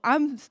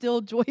I'm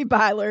still Joy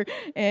Byler,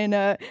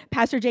 and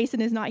Pastor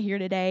Jason is not here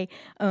today.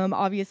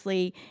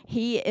 Obviously,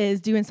 he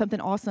is doing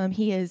something awesome.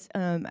 He is,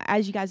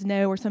 as you guys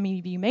know, or some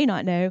of you may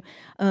not know,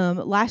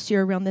 last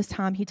year around this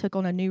time, he took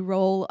on a new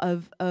role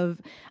of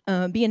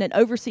being an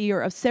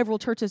overseer of several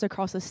churches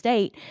across the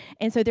state.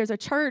 And so there's a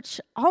church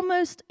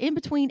almost in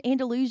between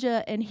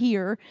Andalusia and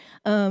here.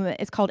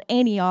 It's called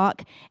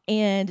Antioch,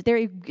 and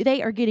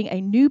they are getting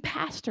a new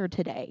pastor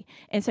today.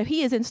 And so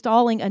he is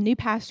installing a new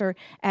pastor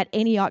at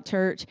Antioch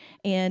Church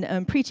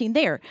and preaching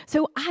there.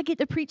 So I get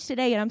to preach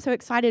today, and I'm so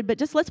excited. But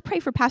just let's pray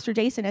for Pastor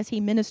Jason as he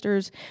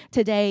ministers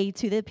today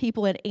to the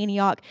people at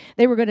Antioch.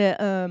 They were going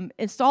to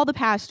install the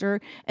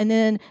pastor, and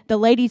then the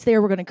ladies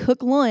there were going to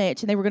cook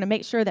lunch, and they were going to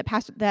make sure that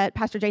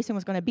Pastor Jason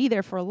was going to be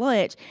there for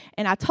lunch.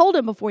 And I told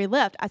him before he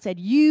left, I said,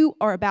 "You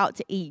are about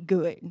to eat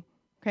good."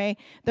 Okay,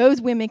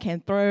 those women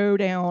can throw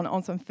down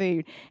on some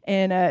food,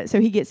 and so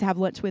he gets to have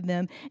lunch with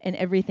them and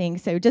everything.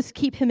 So just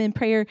keep him in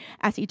prayer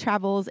as he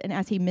travels and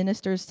as he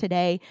ministers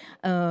today.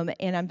 And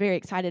I'm very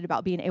excited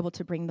about being able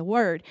to bring the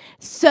word.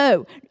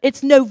 So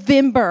it's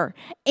November,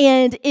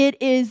 and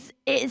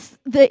it's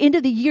the end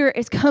of the year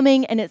is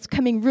coming, and it's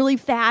coming really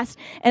fast.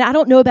 And I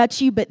don't know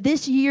about you, but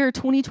this year,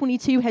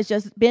 2022, has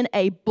just been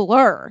a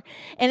blur,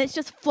 and it's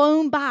just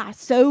flown by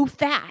so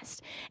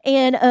fast.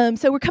 And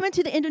so we're coming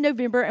to the end of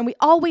November, and we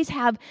always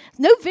have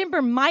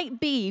November might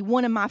be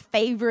one of my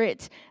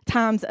favorite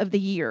times of the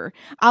year.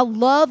 I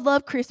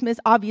love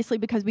Christmas, obviously,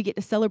 because we get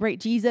to celebrate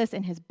Jesus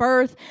and his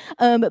birth.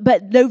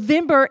 But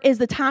November is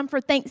the time for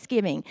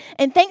Thanksgiving,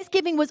 and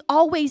Thanksgiving was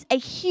always a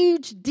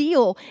huge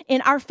deal in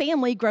our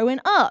family growing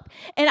up.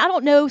 And I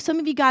don't know, some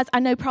of you guys I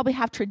know probably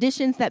have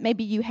traditions that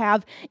maybe you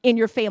have in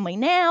your family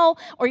now,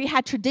 or you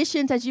had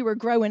traditions as you were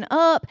growing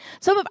up.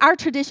 Some of our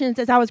traditions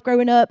as I was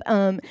growing up,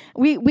 I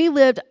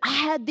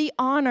had the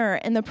honor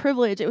and the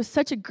privilege. It was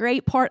such a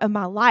great part of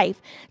my life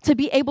to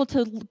be able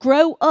to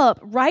grow up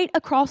right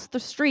across the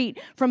street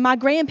from my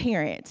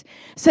grandparents.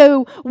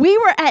 So we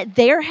were at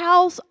their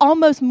house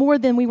almost more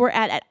than we were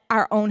at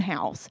our own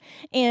house.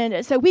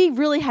 And so we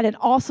really had an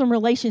awesome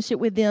relationship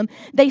with them.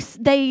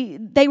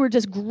 They were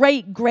just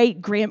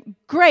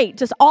great,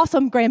 just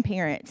awesome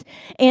grandparents.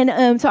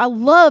 And so I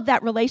love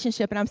that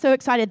relationship, and I'm so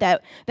excited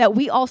that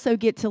we also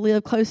get to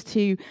live close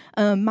to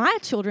my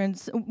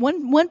children's,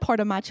 one part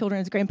of my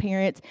children's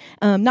grandparents,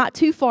 not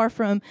too far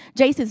from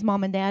Jason's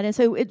mom and dad. And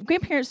so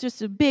grandparents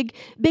just a big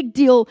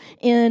deal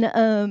in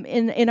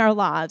our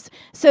lives.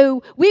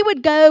 So we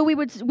would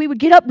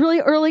get up really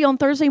early on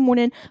Thursday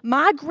morning.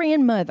 My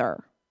grandmother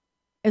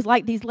is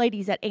like these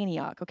ladies at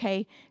Antioch,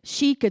 okay?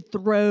 She could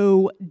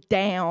throw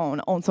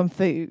down on some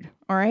food,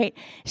 all right?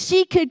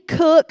 She could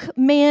cook,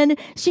 man.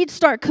 She'd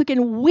start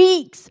cooking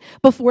weeks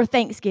before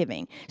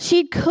Thanksgiving.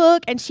 She'd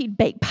cook, and she'd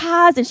bake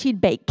pies, and she'd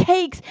bake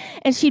cakes,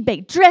 and she'd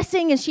bake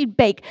dressing, and she'd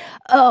bake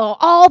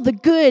all the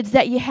goods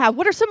that you have.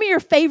 What are some of your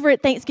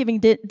favorite Thanksgiving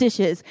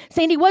dishes?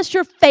 Sandy, what's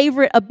your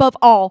favorite above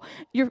all?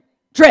 Your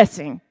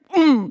dressing.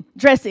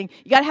 Dressing.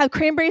 You got to have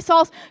cranberry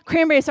sauce.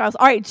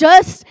 All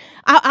right,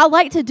 I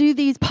like to do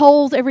these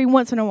polls every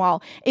once in a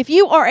while. If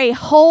you are a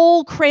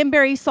whole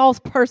cranberry sauce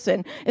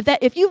person,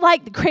 if you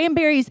like the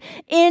cranberries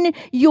in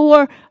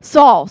your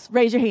sauce,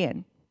 raise your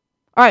hand.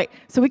 All right,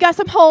 so we got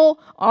some whole.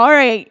 All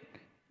right,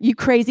 you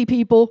crazy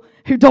people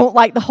who don't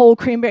like the whole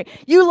cranberry.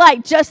 You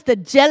like just the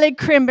jelly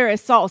cranberry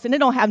sauce, and it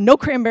don't have no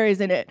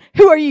cranberries in it.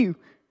 Who are you?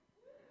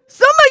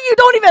 Some of you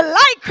don't even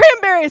like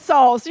cranberry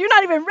sauce. You're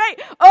not even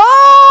ready.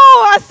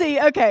 Oh, I see.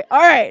 Okay.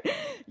 All right.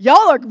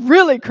 Y'all are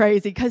really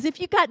crazy, because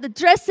if you got the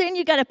dressing,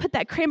 you got to put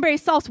that cranberry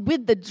sauce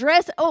with the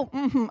dress. Oh,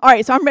 All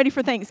right. So I'm ready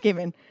for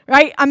Thanksgiving,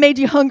 right? I made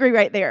you hungry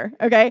right there.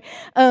 Okay.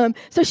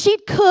 So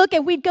she'd cook,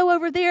 and we'd go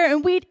over there,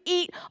 and we'd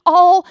eat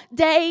all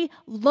day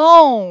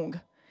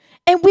long.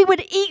 And we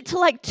would eat till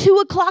like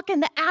 2:00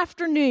 in the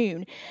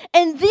afternoon.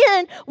 And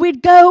then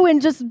we'd go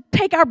and just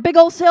take our big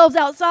old selves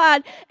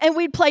outside, and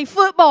we'd play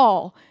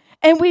football.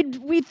 And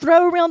we'd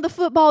throw around the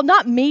football.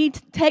 Not me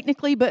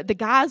technically, but the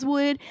guys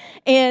would.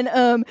 And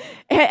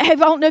I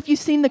don't know if you've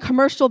seen the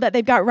commercial that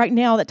they've got right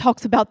now that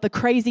talks about the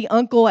crazy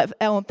uncle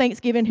on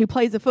Thanksgiving who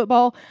plays the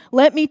football.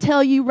 Let me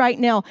tell you right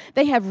now,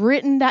 they have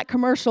written that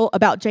commercial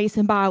about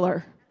Jason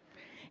Byler.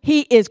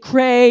 He is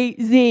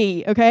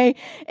crazy, okay?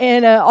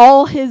 And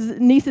all his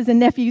nieces and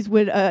nephews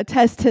would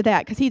attest to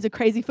that, because he's a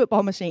crazy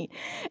football machine.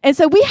 And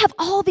so we have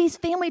all these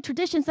family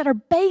traditions that are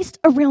based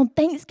around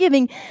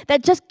Thanksgiving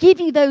that just give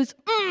you those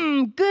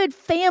good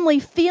family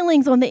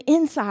feelings on the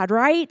inside,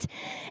 right?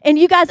 And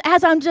you guys,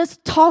 as I'm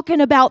just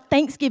talking about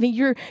Thanksgiving,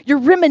 you're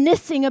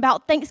reminiscing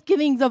about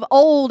Thanksgivings of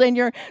old, and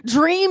you're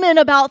dreaming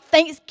about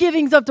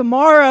Thanksgivings of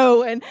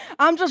tomorrow. And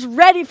I'm just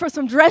ready for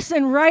some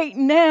dressing right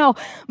now.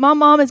 My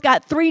mom has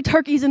got 3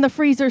 turkeys in the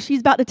freezer she's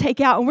about to take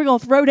out, and we're going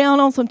to throw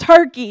down on some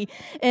turkey.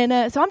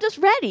 And so I'm just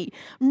ready.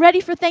 I'm ready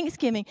for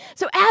Thanksgiving.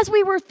 So as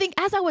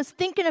I was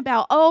thinking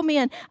about, oh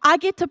man, I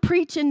get to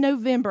preach in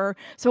November,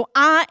 so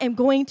I am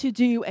going to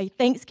do a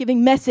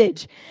Thanksgiving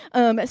message.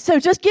 So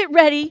just get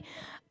ready.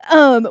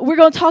 We're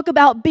going to talk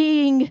about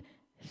being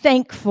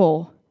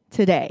thankful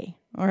today.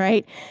 All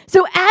right.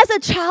 So as a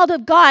child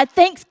of God,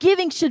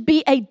 Thanksgiving should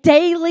be a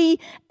daily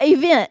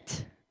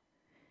event.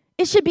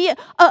 It should be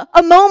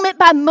a moment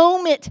by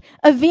moment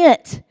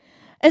event.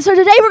 And so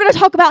today we're going to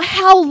talk about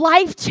how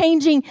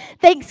life-changing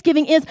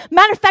Thanksgiving is.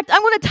 Matter of fact,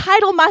 I'm going to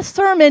title my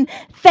sermon,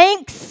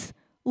 Thanks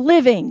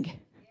Living.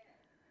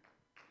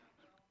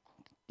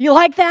 You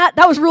like that?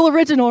 That was real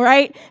original,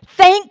 right?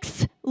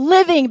 Thanks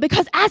living,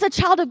 because as a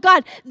child of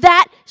God,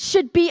 that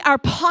should be our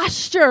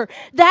posture.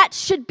 That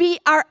should be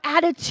our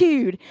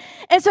attitude.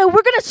 And so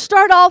we're going to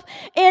start off,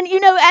 and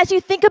as you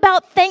think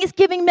about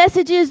Thanksgiving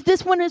messages,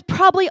 this one is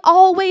probably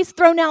always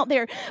thrown out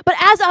there. But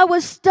as I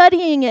was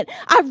studying it,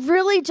 I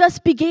really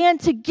just began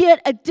to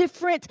get a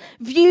different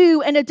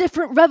view and a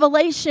different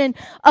revelation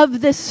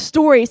of this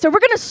story. So we're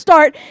going to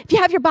start. If you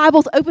have your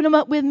Bibles, open them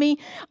up with me.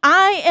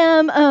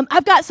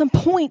 I've got some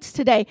points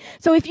today.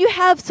 So if you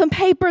have some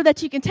paper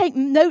that you can take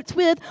notes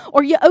with,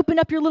 or you open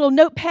up your little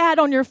notepad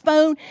on your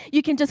phone,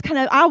 you can just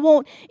I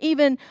won't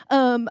even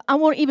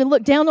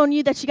look down on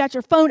you that you got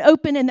your phone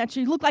open and that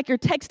you look like you're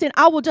texting.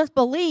 I will just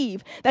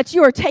believe that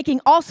you are taking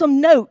awesome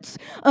notes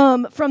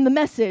from the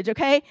message,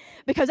 okay?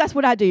 Because that's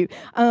what I do.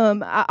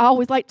 I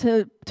always like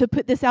to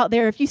put this out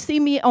there. If you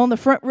see me on the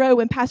front row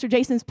when Pastor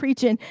Jason's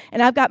preaching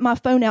and I've got my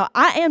phone out,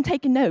 I am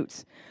taking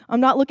notes. I'm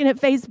not looking at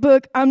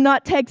Facebook. I'm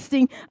not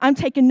texting. I'm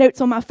taking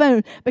notes on my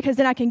phone because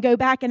then I can go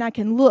back and I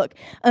can look.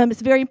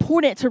 It's very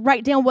important to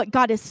write down what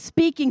God is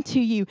speaking to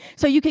you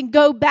so you can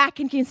go back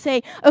and can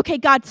say, okay,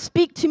 God,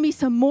 speak to me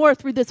some more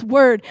through this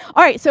word.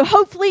 All right, so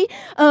hopefully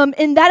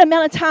in that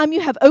amount of time you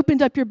have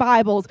opened up your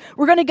Bibles.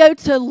 We're going to go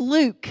to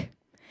Luke.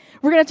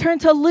 We're going to turn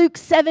to Luke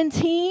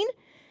 17.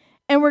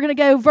 And we're going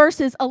to go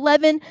verses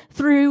 11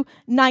 through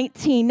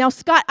 19. Now,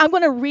 Scott, I'm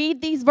going to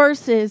read these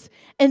verses,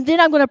 and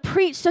then I'm going to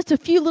preach just a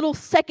few little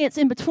seconds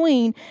in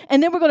between,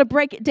 and then we're going to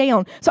break it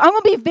down. So I'm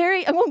going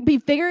to be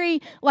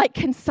very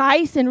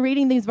concise in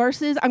reading these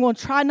verses. I'm going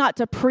to try not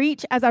to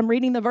preach as I'm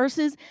reading the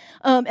verses,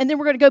 and then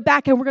we're going to go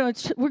back and we're going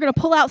to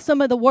pull out some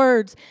of the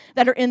words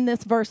that are in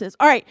this verses.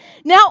 All right.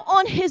 Now,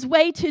 on his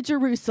way to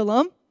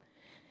Jerusalem,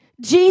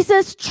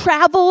 Jesus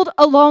traveled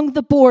along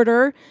the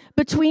border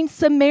between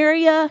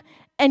Samaria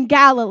and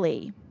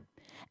Galilee.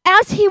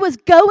 As he was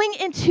going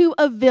into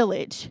a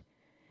village,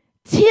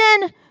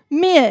 10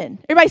 men,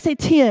 everybody say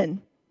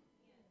 10,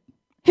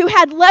 who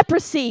had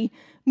leprosy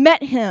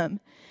met him.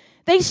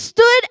 They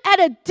stood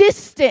at a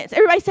distance,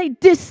 everybody say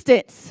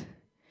distance,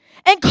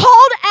 and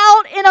called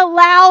out in a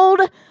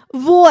loud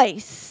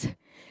voice,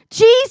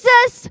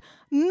 Jesus,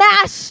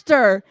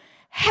 Master,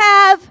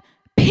 have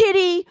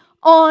pity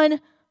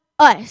on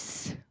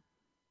us.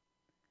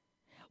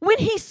 When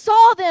he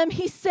saw them,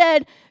 he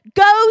said,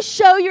 go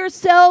show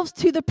yourselves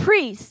to the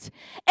priest.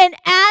 And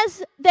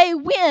as they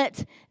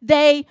went,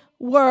 they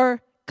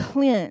were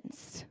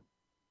cleansed.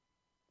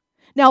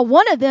 Now,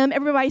 one of them,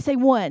 everybody say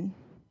one.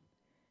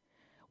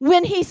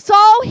 When he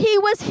saw he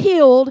was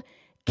healed,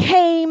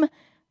 came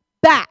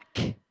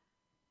back,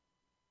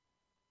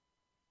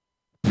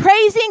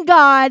 praising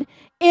God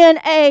in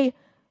a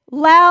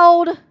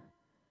loud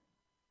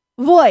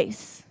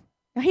voice.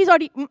 Now, he's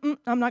already,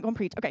 I'm not going to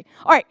preach. Okay,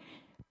 all right.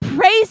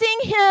 Praising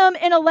him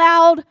in a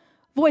loud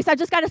voice. I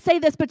just got to say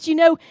this, but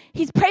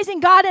he's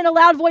praising God in a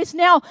loud voice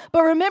now.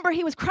 But remember,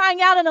 he was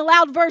crying out in a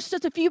loud voice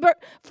just a few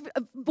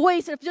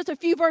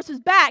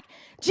verses back.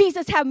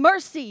 Jesus, have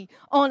mercy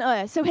on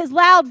us. So his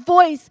loud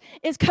voice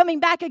is coming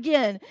back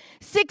again.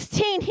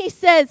 16, he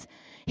says,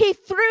 he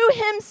threw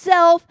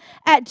himself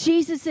at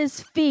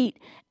Jesus' feet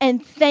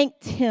and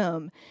thanked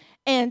him.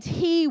 And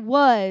he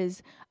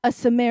was a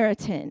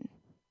Samaritan.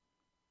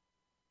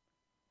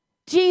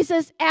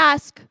 Jesus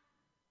asked,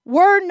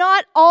 were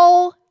not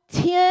all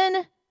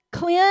 10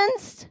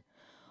 cleansed?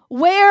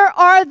 Where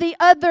are the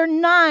other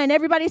 9?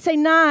 Everybody say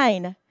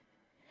 9.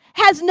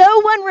 Has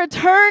no one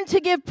returned to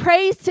give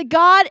praise to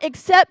God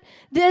except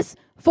this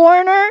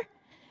foreigner?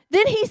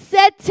 Then he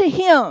said to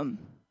him,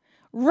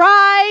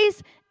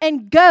 rise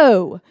and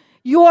go.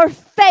 Your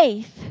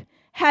faith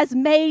has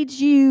made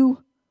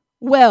you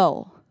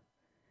well.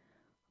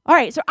 All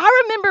right, so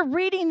I remember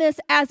reading this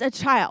as a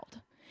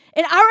child.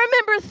 And I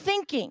remember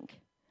thinking,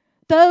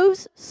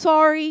 those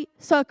sorry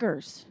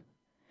suckers,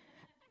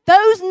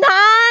 those 9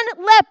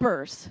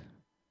 lepers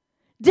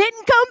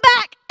didn't come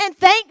back and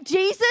thank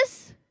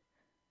Jesus?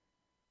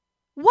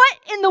 What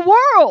in the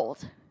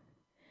world?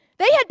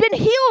 They had been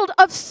healed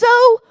of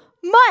so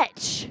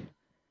much.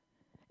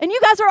 And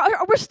you guys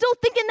we're still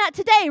thinking that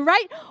today,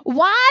 right?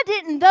 Why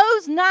didn't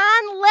those 9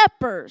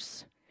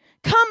 lepers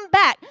come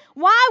back?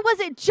 Why was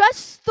it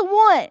just the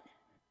one?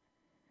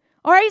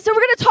 All right, so we're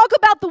going to talk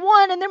about the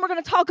one, and then we're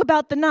going to talk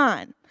about the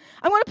 9.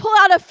 I want to pull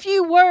out a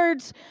few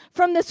words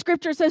from the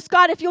scripture. So,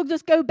 Scott, if you'll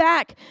just go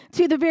back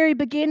to the very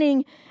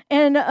beginning,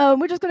 and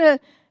we're just going to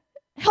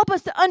help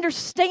us to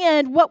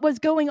understand what was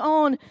going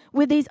on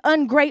with these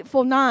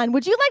ungrateful 9.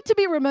 Would you like to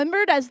be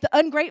remembered as the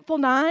ungrateful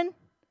 9?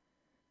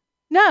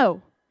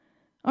 No.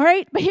 All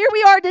right, but here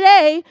we are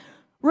today,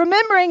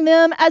 remembering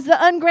them as the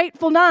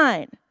ungrateful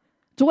 9.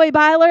 Joy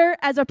Byler,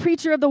 as a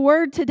preacher of the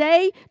word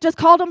today, just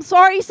called them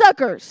sorry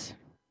suckers.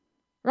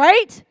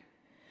 Right?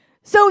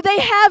 So they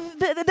have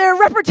their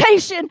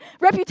reputation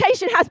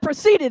has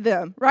preceded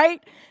them,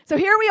 right? So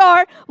here we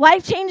are,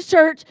 Life Change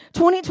Church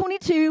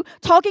 2022,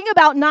 talking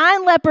about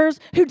 9 lepers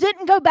who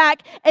didn't go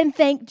back and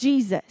thank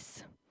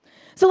Jesus.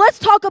 So let's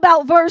talk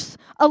about verse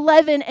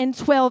 11 and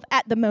 12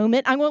 at the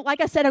moment.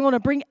 Like I said, I'm going to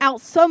bring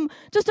out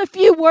just a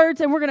few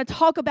words, and we're going to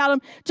talk about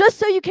them just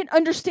so you can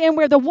understand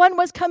where the one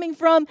was coming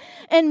from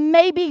and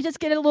maybe just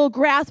get a little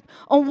grasp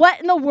on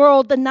what in the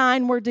world the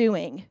 9 were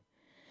doing.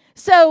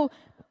 So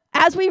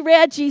as we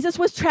read, Jesus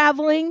was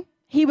traveling.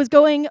 He was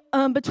going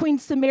between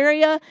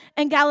Samaria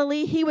and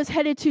Galilee. He was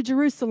headed to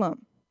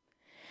Jerusalem.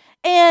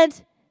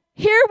 And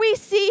here we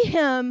see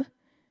him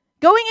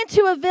going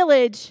into a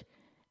village,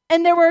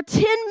 and there were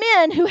 10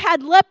 men who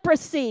had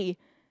leprosy,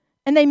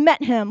 and they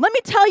met him. Let me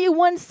tell you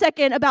 1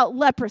 second about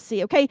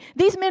leprosy, okay?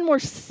 These men were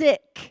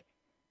sick.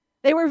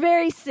 They were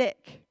very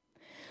sick.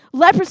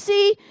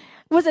 Leprosy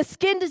was a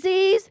skin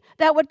disease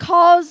that would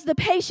cause the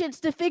patient's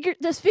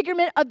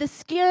disfigurement of the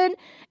skin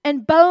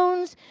and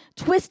bones,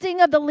 twisting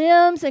of the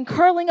limbs and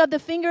curling of the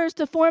fingers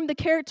to form the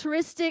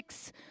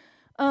characteristics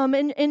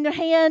in the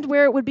hand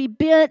where it would be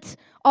bent.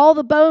 All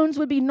the bones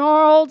would be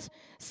gnarled.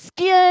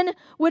 Skin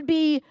would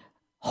be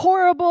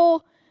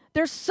horrible.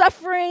 They're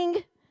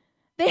suffering.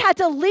 They had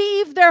to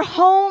leave their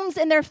homes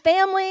and their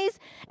families,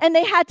 and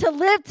they had to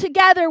live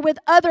together with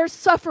other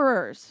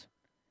sufferers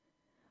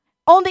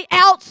on the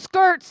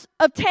outskirts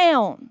of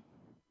town.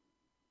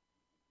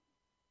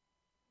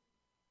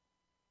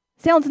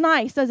 Sounds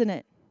nice, doesn't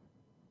it?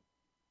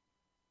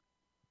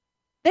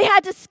 They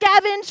had to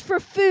scavenge for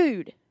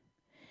food.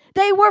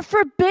 They were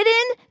forbidden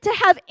to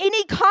have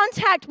any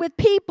contact with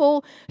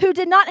people who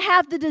did not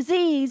have the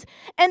disease,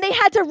 and they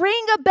had to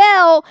ring a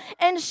bell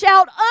and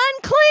shout,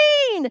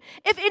 "Unclean,"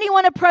 if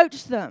anyone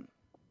approached them.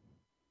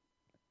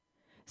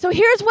 So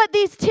here's what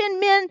these 10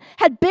 men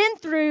had been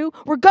through,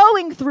 were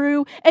going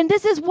through, and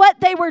this is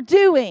what they were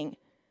doing.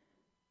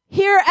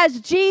 Here as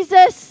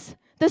Jesus,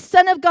 the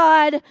Son of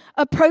God,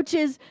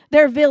 approaches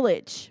their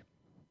village.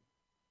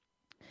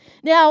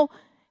 Now,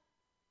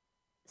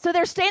 so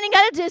they're standing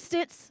at a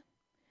distance.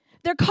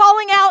 They're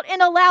calling out in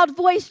a loud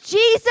voice,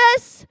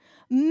 "Jesus,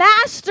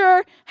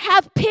 Master,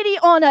 have pity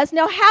on us."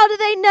 Now, how do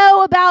they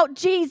know about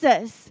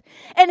Jesus?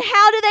 And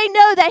how do they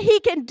know that he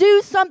can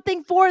do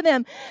something for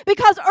them?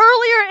 Because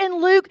earlier in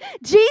Luke,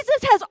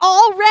 Jesus has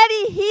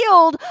already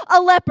healed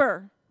a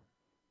leper.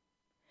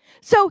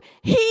 So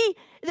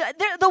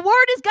the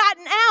word has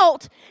gotten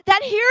out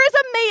that here is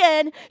a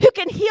man who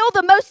can heal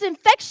the most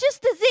infectious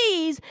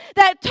disease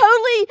that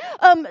totally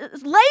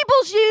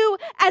labels you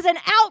as an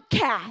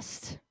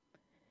outcast.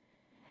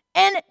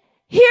 And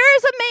here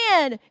is a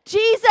man,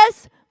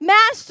 Jesus,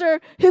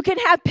 Master, who can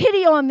have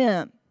pity on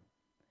them.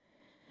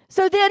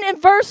 So then in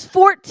verse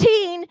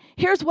 14,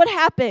 here's what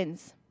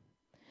happens.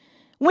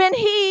 When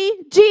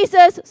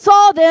Jesus,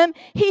 saw them,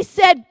 he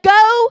said,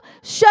 "Go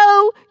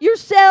show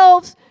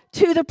yourselves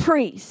to the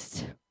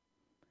priest."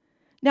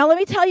 Now let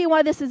me tell you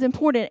why this is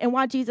important and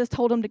why Jesus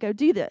told them to go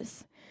do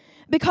this.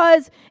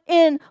 Because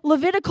in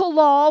Levitical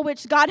law,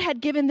 which God had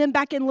given them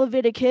back in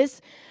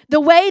Leviticus, the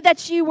way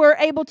that you were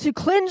able to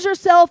cleanse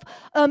yourself,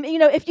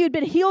 if you'd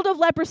been healed of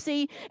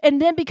leprosy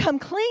and then become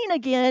clean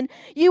again,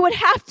 you would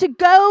have to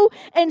go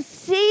and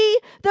see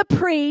the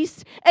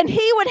priest, and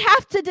he would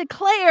have to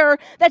declare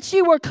that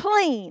you were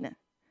clean.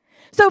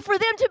 So for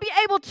them to be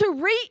able to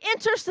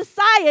re-enter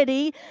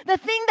society, the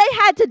thing they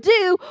had to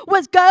do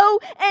was go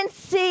and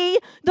see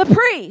the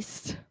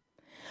priest.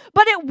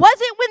 But it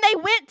wasn't when they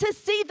went to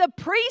see the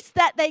priest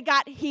that they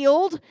got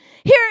healed.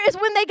 Here is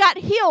when they got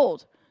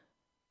healed.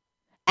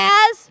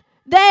 As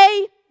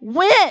they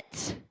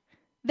went,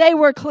 they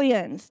were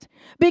cleansed.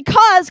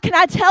 Because, can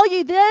I tell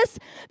you this?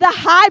 The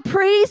high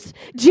priest,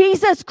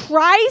 Jesus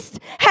Christ,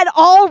 had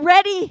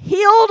already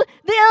healed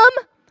them.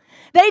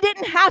 They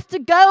didn't have to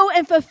go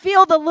and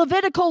fulfill the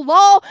Levitical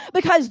law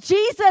because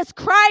Jesus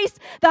Christ,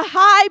 the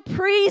high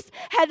priest,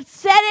 had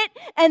said it,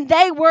 and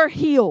they were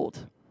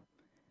healed.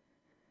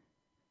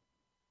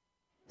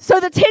 So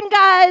the 10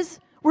 guys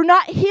were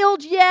not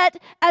healed yet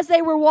as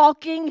they were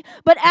walking,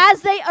 but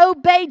as they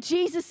obeyed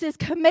Jesus'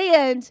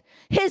 command,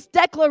 his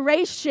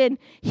declaration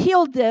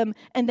healed them,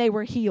 and they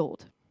were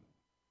healed.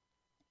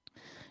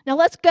 Now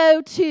let's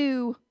go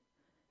to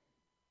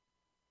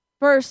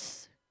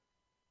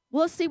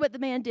let's see what the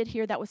man did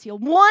here that was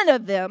healed. One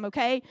of them,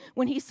 okay,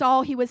 when he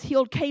saw he was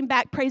healed, came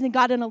back praising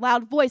God in a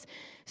loud voice.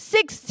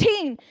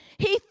 16,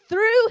 he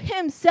threw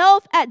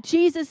himself at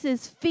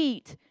Jesus'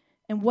 feet,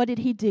 and what did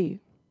he do?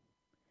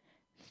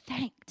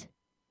 Thanked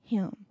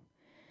him.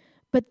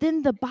 But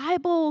then the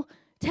Bible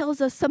tells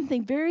us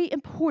something very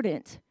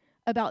important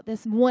about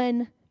this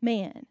one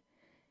man.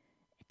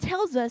 It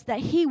tells us that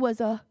he was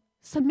a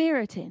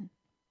Samaritan.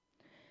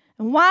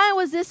 And why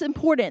was this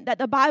important that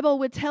the Bible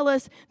would tell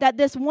us that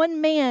this one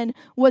man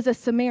was a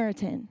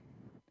Samaritan?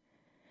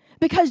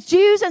 Because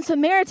Jews and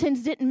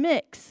Samaritans didn't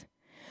mix.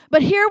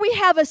 But here we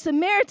have a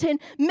Samaritan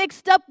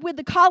mixed up with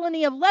the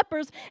colony of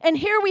lepers, and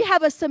here we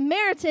have a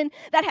Samaritan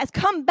that has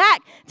come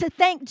back to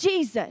thank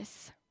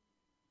Jesus.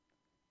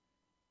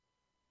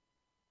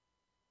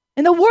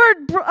 And the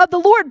word of the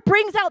Lord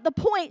brings out the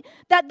point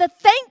that the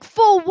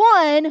thankful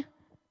one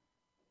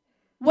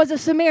was a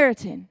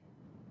Samaritan.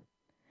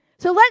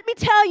 So let me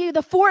tell you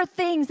the 4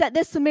 things that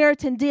this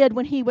Samaritan did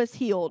when he was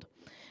healed.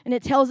 And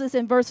it tells us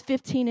in verse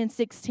 15 and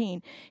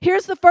 16.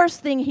 Here's the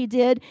first thing he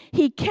did.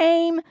 He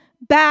came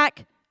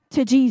back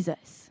to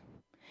Jesus.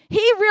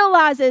 He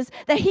realizes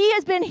that he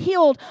has been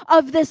healed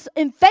of this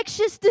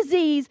infectious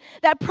disease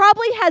that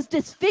probably has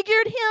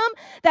disfigured him,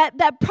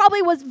 that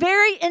probably was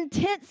very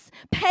intense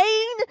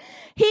pain.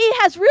 He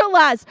has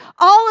realized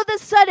all of a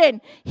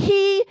sudden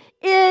he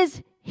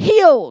is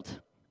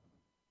healed.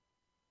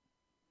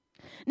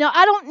 Now,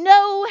 I don't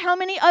know how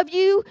many of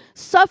you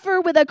suffer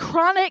with a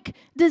chronic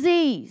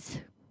disease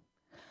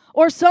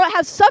or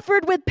have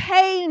suffered with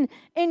pain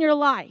in your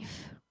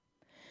life.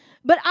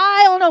 But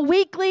I, on a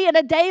weekly and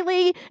a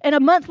daily and a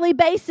monthly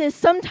basis,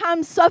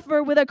 sometimes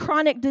suffer with a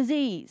chronic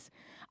disease.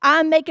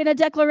 I'm making a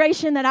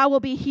declaration that I will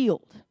be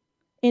healed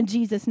in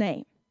Jesus'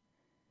 name.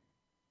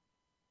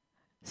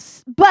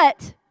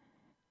 But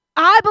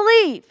I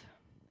believe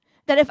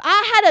that if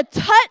I had a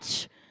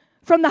touch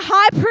from the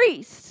high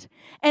priest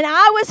and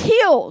I was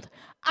healed,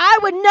 I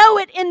would know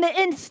it in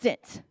the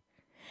instant.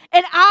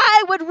 And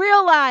I would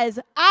realize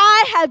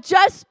I have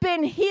just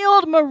been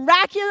healed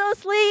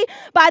miraculously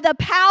by the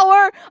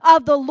power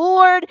of the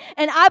Lord.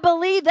 And I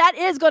believe that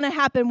is going to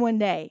happen one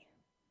day.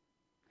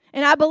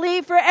 And I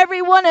believe for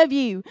every one of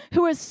you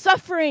who is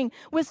suffering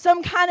with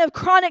some kind of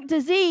chronic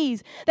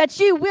disease, that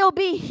you will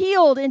be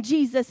healed in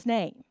Jesus'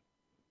 name.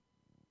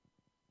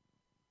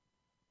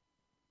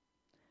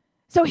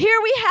 So here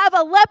we have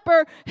a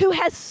leper who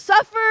has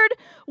suffered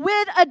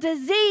with a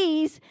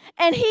disease,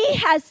 and he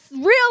has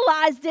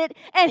realized it,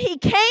 and he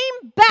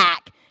came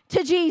back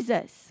to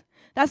Jesus.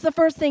 That's the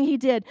first thing he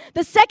did.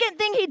 The second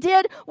thing he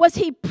did was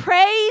he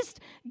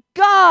praised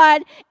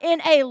God in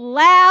a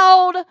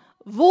loud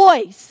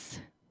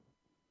voice.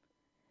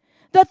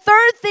 The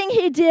third thing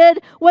he did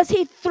was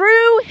he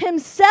threw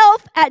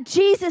himself at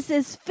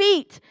Jesus'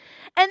 feet.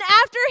 And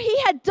after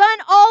he had done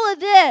all of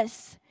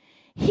this,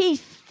 he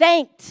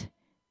thanked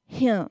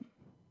him.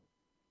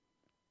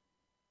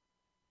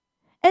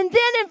 And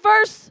then in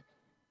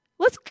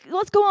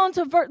let's go on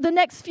to the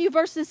next few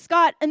verses,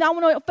 Scott, and I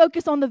want to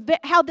focus on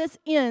how this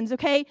ends,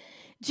 okay?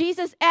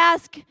 Jesus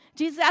asked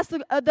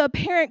the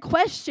parent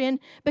question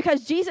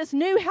because Jesus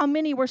knew how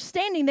many were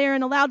standing there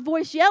in a loud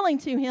voice yelling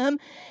to him.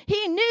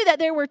 He knew that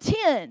there were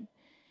 10.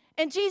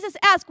 And Jesus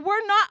asked,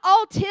 were not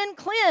all 10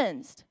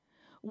 cleansed?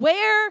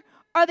 Where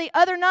are the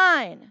other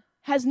 9?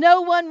 Has no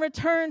one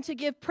returned to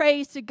give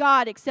praise to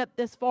God except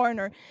this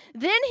foreigner?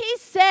 Then he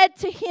said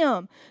to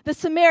him, the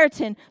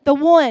Samaritan,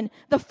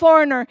 the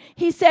foreigner,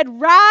 he said,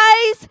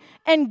 rise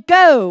and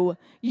go.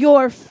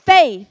 Your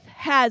faith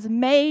has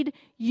made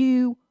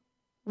you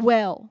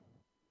well.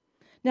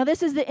 Now,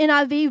 this is the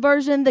NIV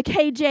version. The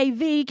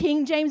KJV,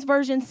 King James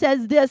Version,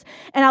 says this,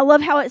 and I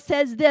love how it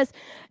says this.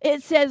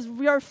 It says,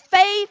 your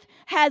faith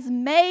has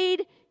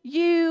made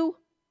you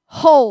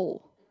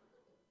whole.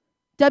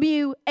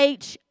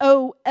 WHOLE.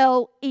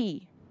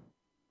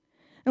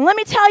 And let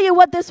me tell you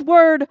what this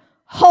word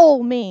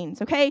whole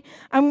means, okay?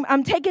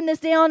 I'm taking this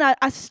down.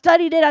 I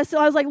studied it. I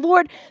was like,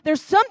 Lord,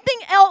 there's something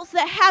else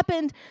that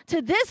happened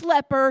to this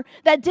leper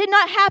that did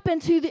not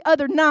happen to the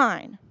other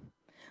 9.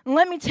 And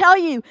let me tell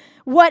you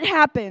what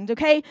happened,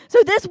 okay? So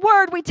this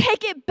word, we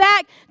take it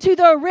back to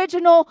the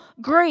original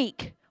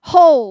Greek,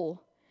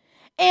 whole.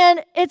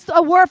 And it's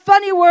a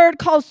funny word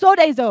called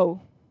sodezo.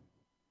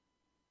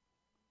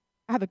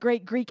 I have a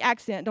great Greek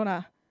accent, don't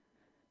I?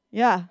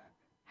 Yeah.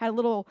 Had a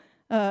little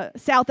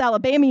South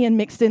Alabamian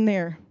mixed in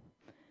there.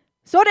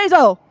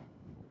 Sodezo.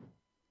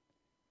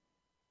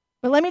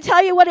 But let me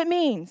tell you what it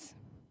means.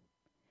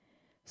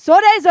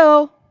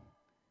 Sodezo,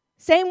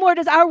 same word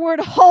as our word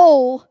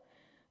whole,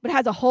 but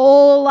has a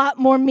whole lot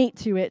more meat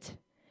to it.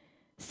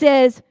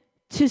 Says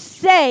to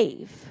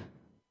save,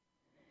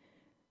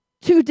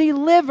 to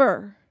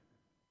deliver,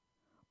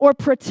 or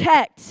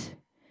protect,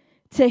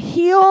 to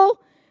heal,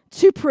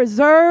 to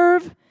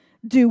preserve,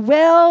 do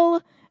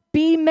well,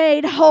 be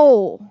made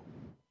whole.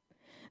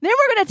 Then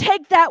we're going to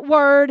take that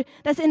word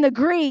that's in the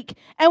Greek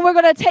and we're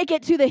going to take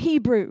it to the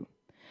Hebrew,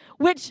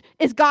 which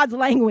is God's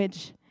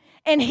language.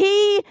 And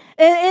he,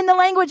 in the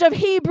language of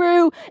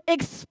Hebrew,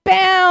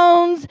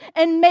 expounds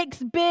and makes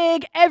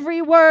big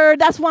every word.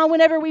 That's why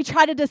whenever we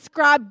try to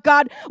describe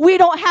God, we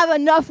don't have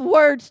enough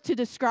words to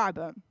describe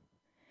him.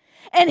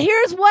 And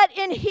here's what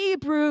in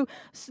Hebrew,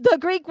 the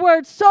Greek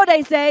word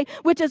sodese,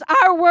 which is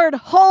our word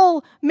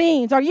whole,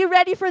 means. Are you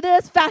ready for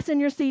this? Fasten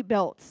your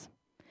seatbelts.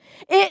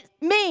 It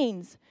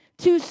means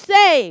to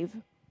save,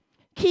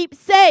 keep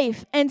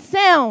safe and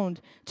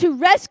sound, to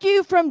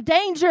rescue from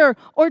danger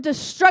or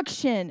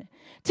destruction,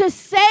 to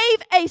save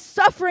a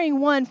suffering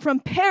one from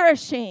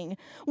perishing,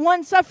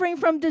 one suffering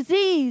from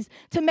disease,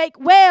 to make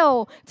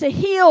well, to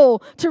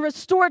heal, to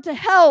restore to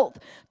health,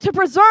 to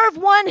preserve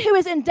one who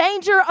is in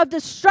danger of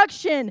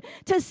destruction,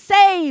 to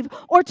save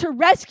or to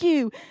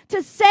rescue,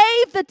 to save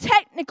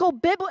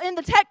in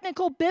the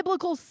technical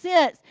biblical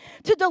sense,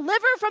 to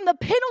deliver from the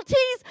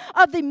penalties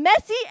of the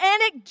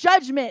messianic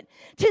judgment,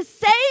 to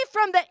save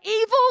from the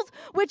evils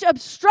which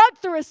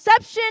obstruct the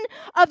reception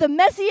of the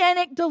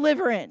messianic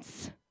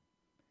deliverance.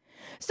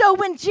 So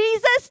when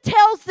Jesus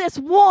tells this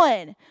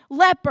one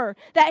leper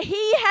that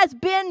he has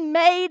been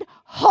made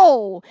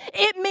whole,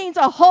 it means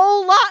a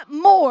whole lot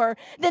more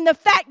than the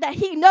fact that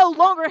he no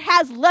longer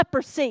has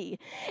leprosy.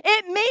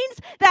 It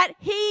means that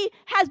he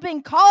has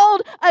been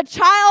called a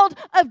child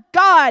of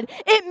God.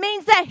 It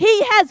means that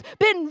he has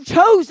been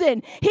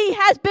chosen. He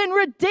has been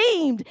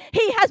redeemed.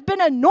 He has been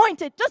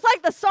anointed. Just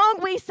like the song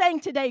we sang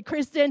today,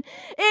 Kristen.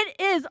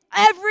 It is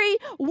every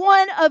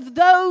one of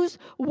those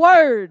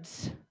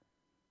words.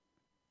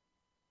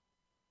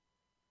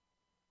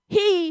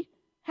 He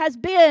has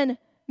been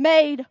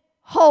made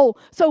whole.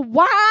 So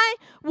why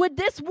would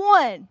this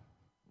one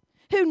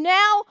who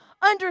now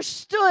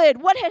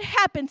understood what had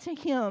happened to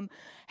him,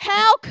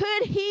 how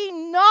could he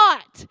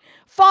not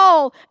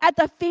fall at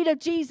the feet of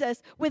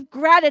Jesus with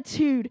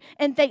gratitude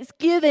and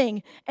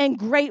thanksgiving and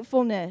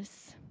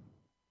gratefulness?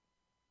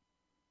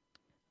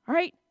 All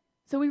right.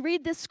 So we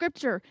read this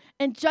scripture,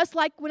 and just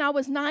like when I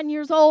was 9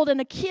 years old and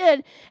a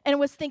kid and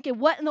was thinking,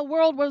 what in the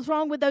world was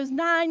wrong with those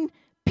 9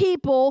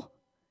 people?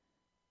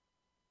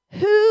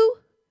 Who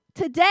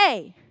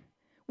today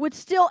would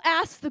still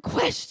ask the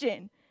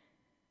question?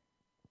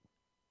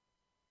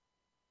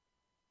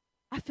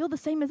 I feel the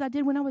same as I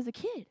did when I was a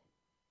kid.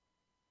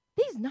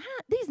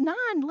 These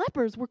nine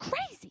lepers were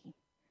crazy.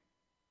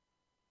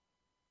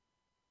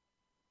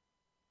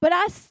 But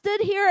I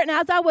stood here, and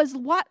as I was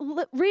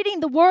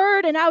reading the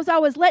word, and as I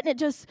was letting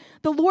it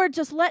the Lord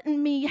just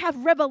letting me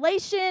have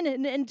revelation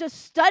and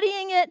just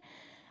studying it,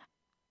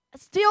 a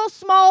still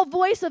small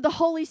voice of the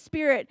Holy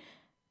Spirit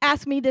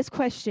ask me this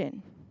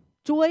question.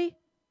 Joy,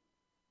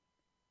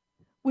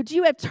 would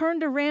you have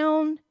turned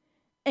around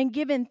and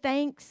given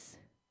thanks,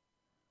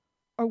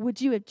 or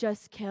would you have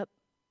just kept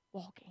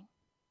walking?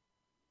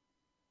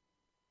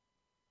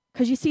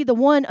 Because you see, the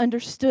one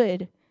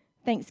understood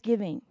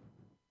thanksgiving,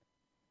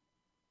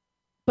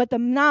 but the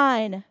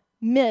 9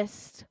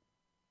 missed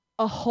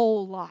a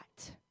whole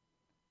lot.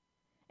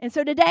 And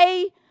so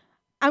today,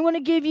 I'm going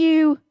to give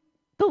you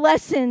the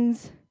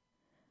lessons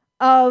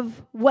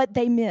of what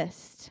they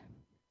missed.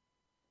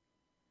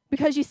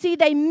 Because you see,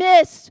 they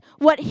missed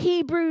what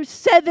Hebrews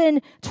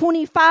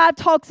 7:25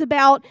 talks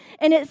about.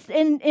 And it's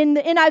in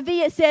the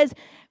NIV, it says,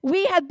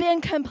 we have been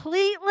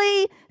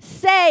completely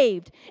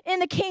saved. In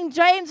the King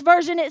James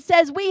Version, it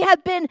says, we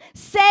have been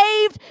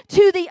saved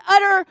to the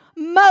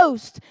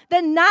uttermost.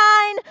 The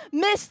 9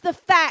 missed the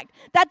fact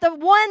that the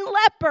one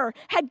leper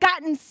had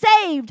gotten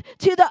saved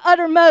to the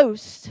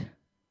uttermost.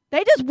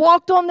 They just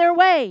walked on their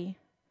way.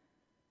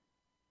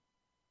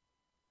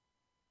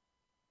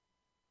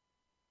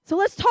 So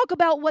let's talk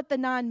about what the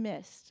 9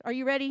 missed. Are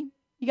you ready?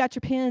 You got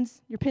your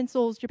pens, your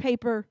pencils, your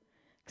paper?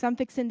 Because I'm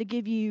fixing to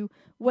give you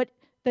what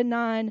the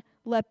 9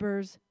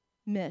 lepers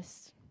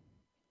missed.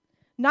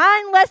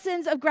 9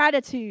 lessons of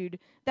gratitude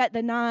that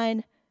the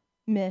 9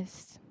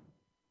 missed.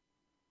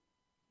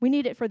 We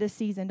need it for this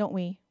season, don't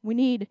we? We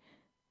need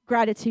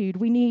gratitude.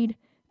 We need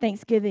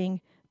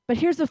thanksgiving. But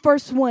here's the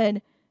first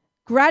one.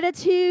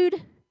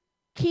 Gratitude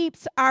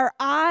keeps our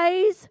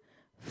eyes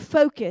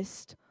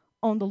focused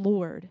on the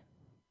Lord,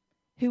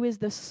 who is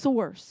the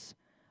source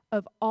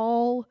of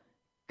all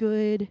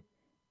good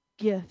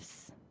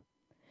gifts.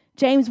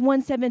 James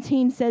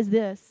 1:17 says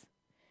this,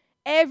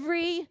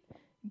 every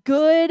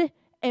good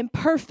and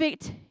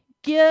perfect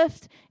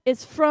gift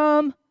is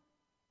from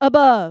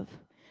above,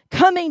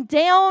 coming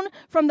down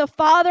from the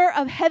Father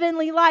of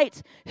heavenly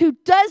lights, who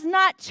does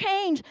not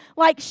change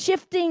like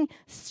shifting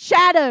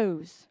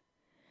shadows.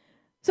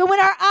 So when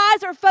our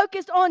eyes are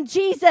focused on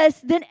Jesus,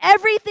 then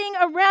everything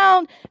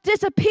around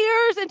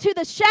disappears into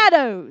the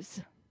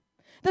shadows.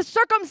 The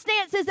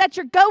circumstances that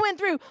you're going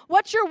through,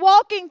 what you're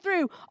walking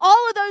through,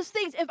 all of those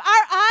things. If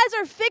our eyes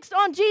are fixed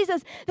on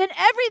Jesus, then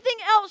everything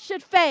else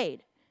should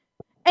fade.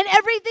 And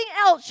everything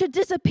else should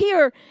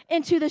disappear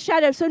into the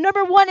shadows. So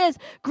number 1 is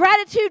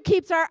gratitude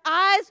keeps our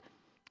eyes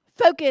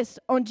focused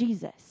on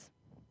Jesus.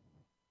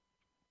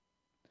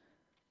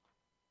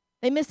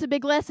 They missed a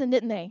big lesson,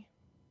 didn't they?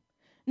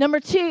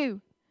 Number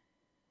 2,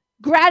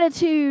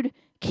 gratitude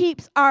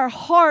keeps our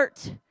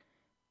heart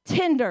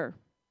tender.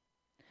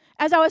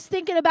 As I was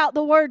thinking about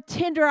the word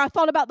tender, I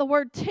thought about the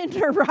word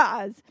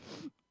tenderize.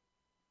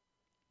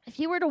 If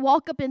you were to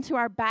walk up into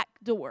our back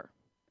door,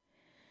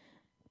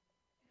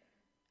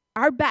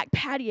 our back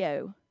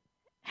patio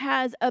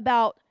has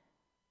about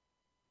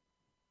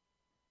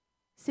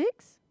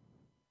 6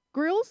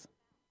 grills.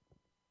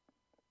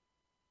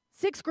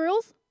 6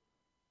 grills,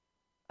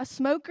 a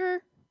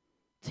smoker,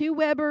 2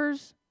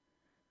 Webers,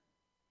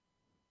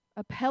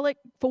 a pellet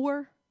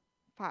 4,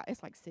 5,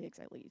 it's like 6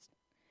 at least.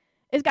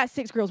 It's got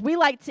 6 grills. We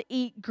like to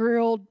eat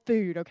grilled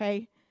food,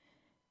 okay?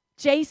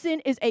 Jason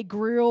is a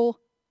grill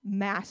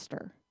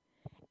master.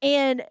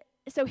 And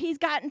so he's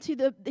gotten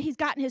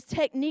his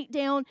technique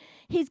down.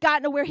 He's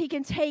gotten to where he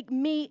can take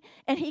meat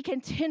and he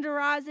can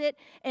tenderize it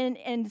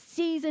and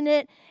season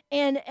it.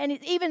 And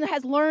it even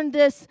has learned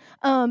this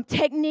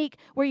technique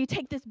where you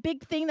take this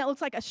big thing that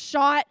looks like a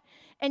shot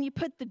and you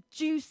put the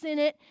juice in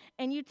it,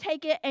 and you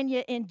take it and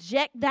you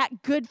inject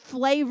that good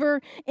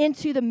flavor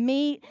into the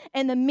meat,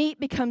 and the meat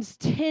becomes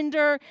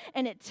tender,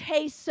 and it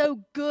tastes so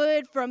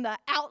good from the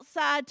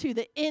outside to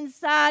the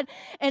inside.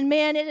 And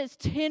man, it is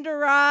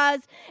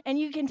tenderized, and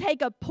you can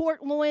take a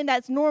pork loin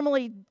that's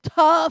normally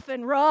tough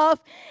and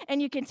rough,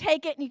 and you can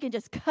take it and you can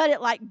just cut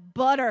it like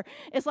butter.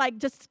 It's like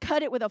just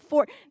cut it with a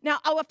fork. Now,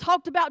 I've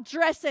talked about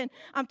dressing.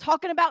 I'm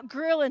talking about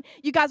grilling.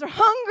 You guys are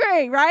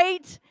hungry,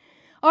 right?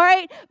 All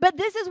right, but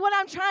this is what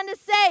I'm trying to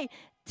say.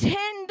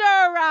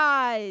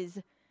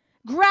 Tenderize.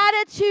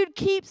 Gratitude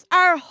keeps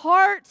our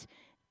heart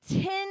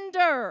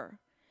tender.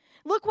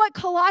 Look what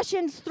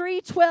Colossians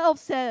 3:12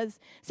 says.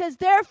 It says,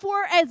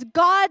 therefore, as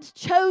God's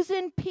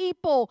chosen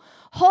people,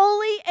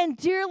 holy and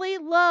dearly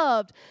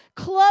loved,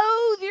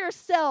 clothe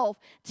yourself,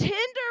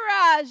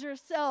 tenderize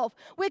yourself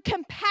with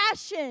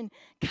compassion,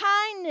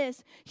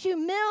 kindness,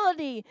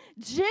 humility,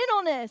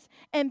 gentleness,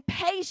 and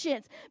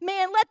patience.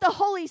 Man, let the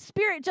Holy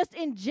Spirit just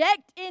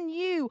inject in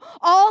you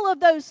all of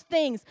those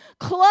things.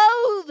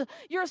 Clothe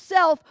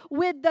yourself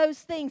with those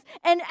things.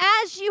 And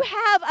as you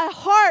have a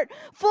heart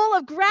full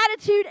of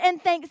gratitude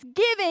and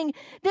thanksgiving,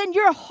 then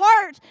your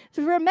heart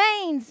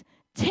remains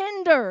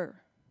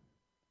tender.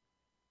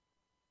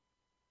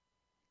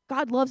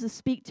 God loves to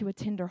speak to a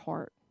tender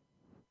heart.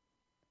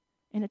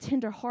 And a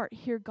tender heart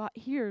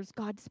hears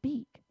God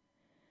speak.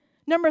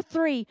 Number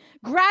 3,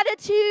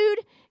 gratitude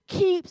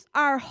keeps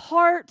our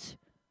heart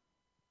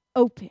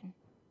open.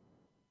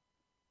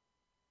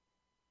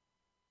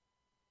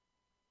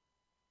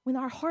 When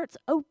our heart's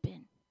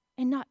open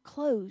and not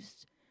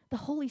closed, the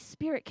Holy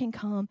Spirit can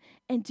come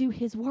and do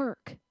His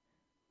work.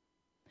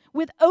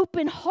 With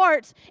open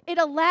hearts, it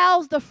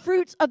allows the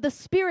fruits of the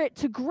Spirit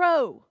to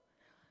grow.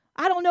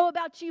 I don't know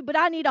about you, but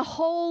I need a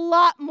whole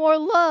lot more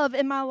love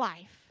in my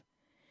life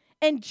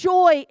and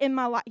joy in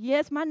my life.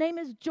 Yes, my name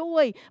is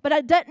Joy, but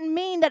it doesn't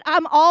mean that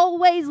I'm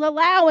always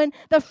allowing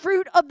the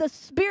fruit of the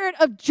Spirit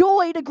of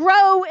joy to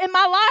grow in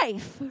my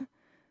life.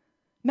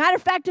 Matter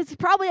of fact, it's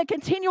probably a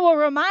continual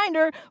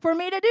reminder for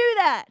me to do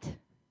that.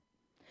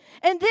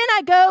 And then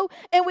I go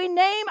and we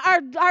name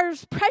our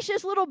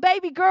precious little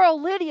baby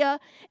girl, Lydia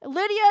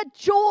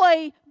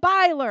Joy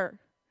Byler.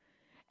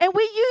 And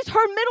we use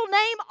her middle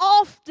name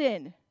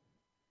often.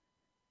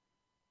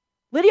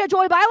 Lydia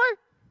Joy Byler?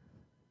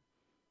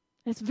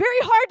 It's very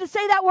hard to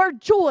say that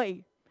word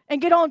joy and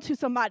get on to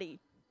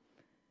somebody.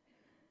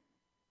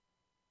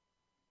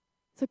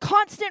 It's a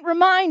constant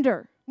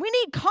reminder. We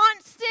need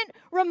constant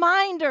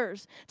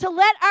reminders to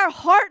let our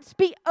hearts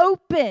be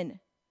open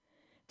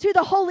to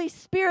the Holy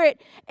Spirit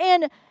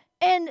and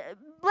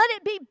let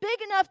it be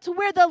big enough to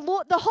where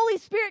the Holy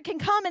Spirit can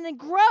come and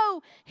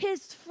grow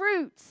His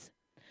fruits.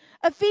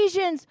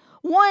 Ephesians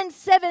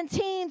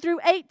 1:17 through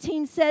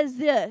 18 says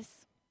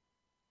this.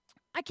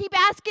 I keep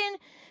asking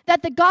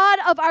that the God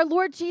of our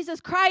Lord Jesus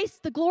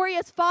Christ, the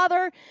glorious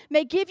Father,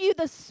 may give you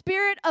the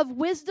spirit of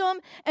wisdom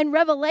and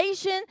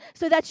revelation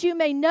so that you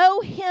may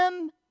know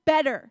Him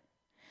better.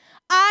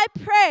 I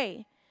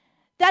pray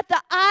that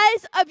the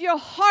eyes of your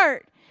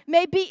heart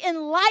may be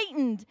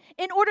enlightened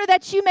in order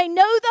that you may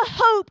know the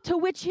hope to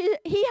which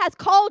He has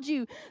called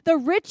you, the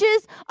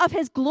riches of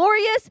His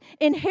glorious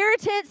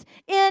inheritance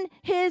in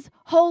His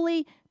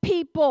holy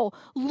people.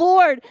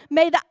 Lord,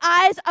 may the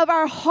eyes of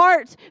our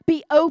hearts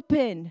be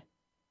open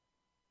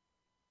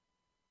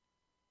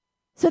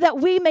so that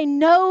we may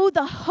know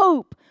the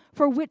hope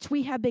for which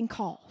we have been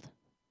called.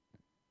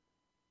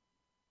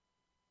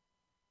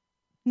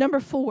 Number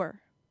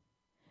 4,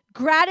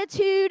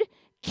 gratitude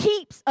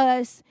keeps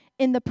us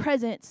in the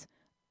presence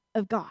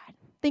of God.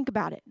 Think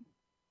about it.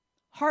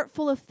 Heart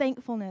full of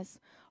thankfulness,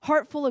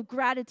 heart full of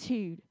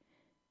gratitude.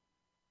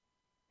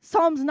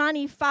 Psalms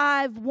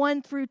 95,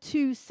 1 through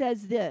 2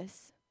 says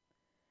this.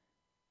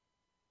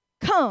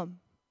 Come,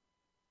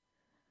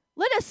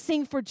 let us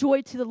sing for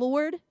joy to the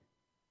Lord.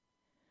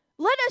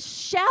 Let us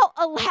shout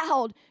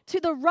aloud to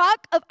the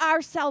rock of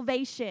our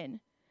salvation.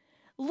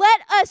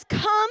 Let us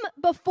come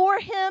before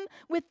Him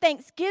with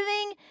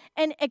thanksgiving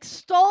and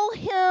extol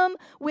Him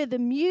with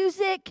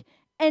music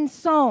and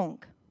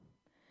song.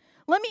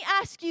 Let me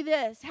ask you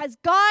this. Has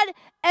God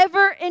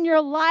ever in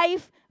your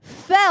life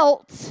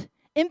felt,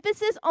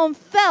 emphasis on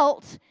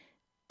felt,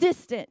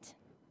 distant?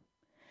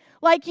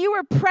 Like you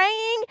were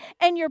praying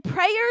and your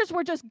prayers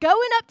were just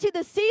going up to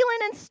the ceiling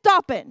and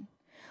stopping.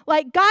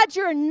 Like, God,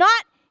 you're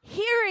not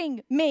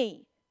hearing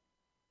me.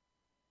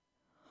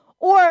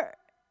 Or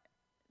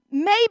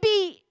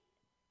maybe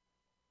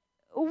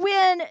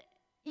when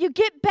you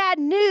get bad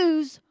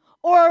news,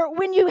 or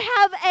when you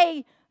have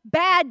a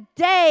bad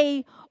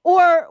day,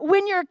 or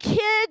when your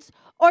kids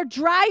are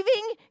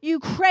driving you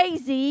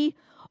crazy,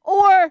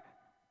 or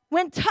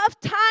when tough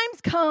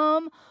times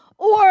come,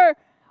 or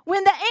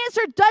when the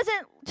answer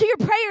to your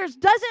prayers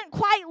doesn't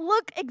quite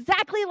look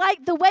exactly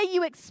like the way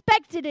you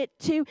expected it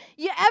to.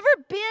 You ever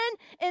been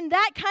in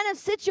that kind of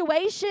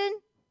situation?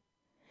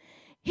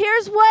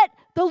 Here's what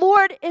the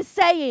Lord is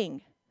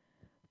saying.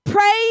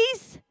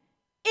 Praise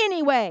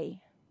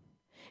anyway.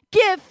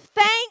 Give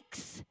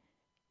thanks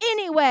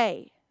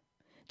anyway.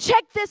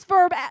 Check this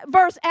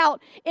verse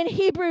out in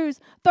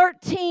Hebrews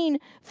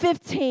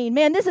 13:15.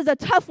 Man, this is a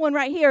tough one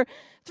right here.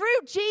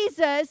 Through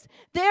Jesus,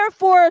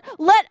 therefore,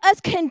 let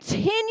us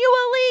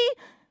continually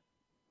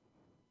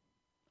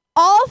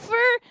offer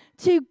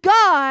to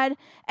God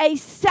a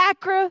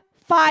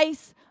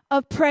sacrifice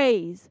of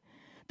praise,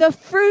 the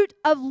fruit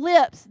of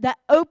lips that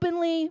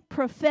openly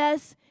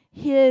profess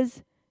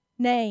his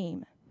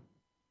name.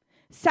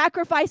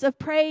 Sacrifice of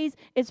praise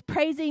is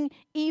praising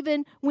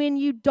even when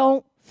you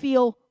don't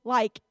feel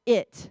like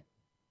it.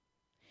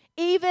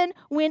 Even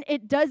when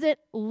it doesn't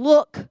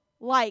look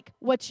like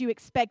what you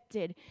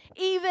expected.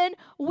 Even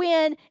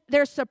when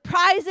there's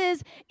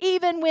surprises,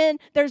 even when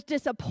there's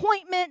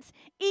disappointments,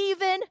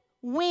 even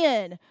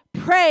when.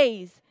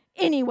 Praise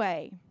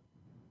anyway.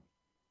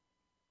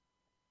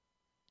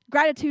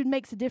 Gratitude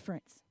makes a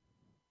difference.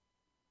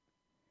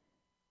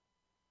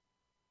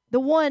 The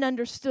one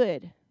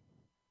understood.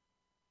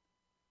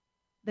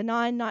 The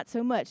 9, not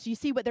so much. Do you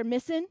see what they're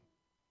missing?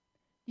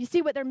 You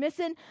see what they're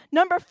missing?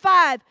 Number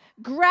 5,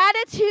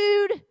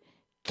 gratitude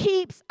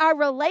keeps our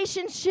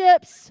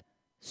relationships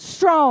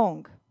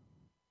strong.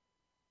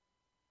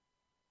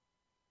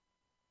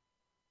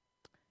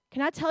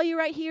 Can I tell you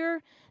right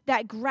here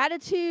that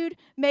gratitude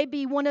may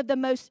be one of the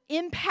most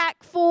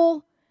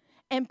impactful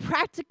and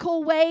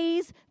practical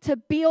ways to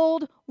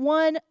build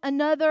one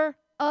another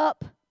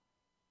up?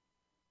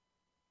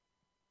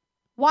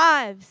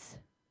 Wives,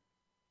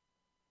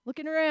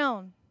 looking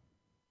around,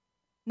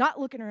 not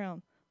looking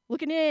around,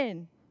 looking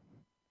in,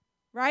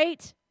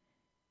 right?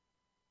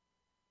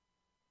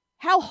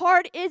 How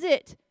hard is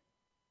it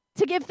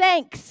to give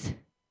thanks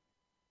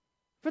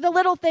for the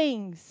little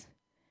things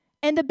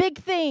and the big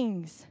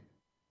things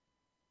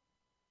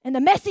and the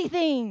messy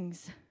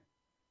things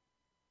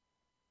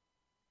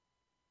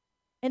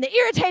and the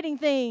irritating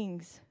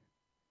things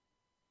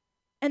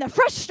and the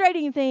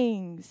frustrating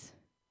things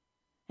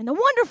and the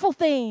wonderful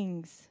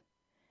things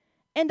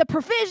and the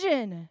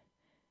provision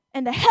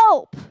and the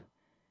help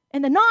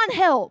and the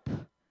non-help?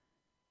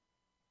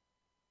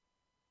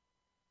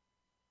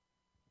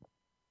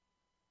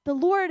 The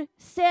Lord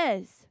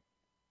says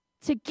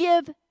to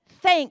give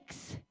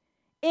thanks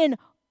in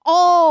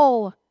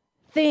all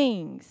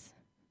things.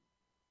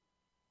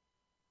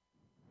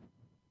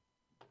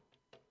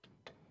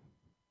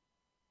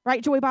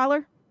 Right, Joy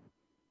Byler?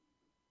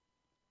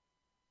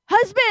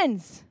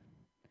 Husbands,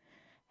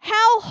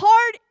 how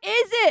hard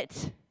is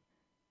it?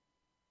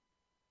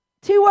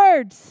 2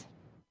 words.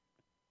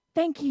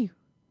 Thank you.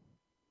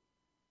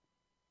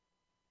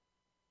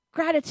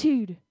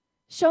 Gratitude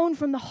shown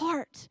from the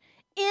heart.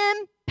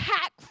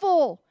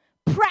 Impactful,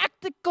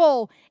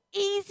 practical,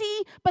 easy,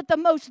 but the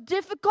most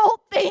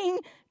difficult thing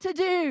to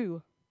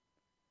do.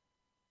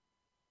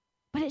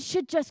 But it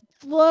should just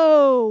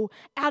flow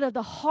out of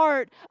the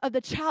heart of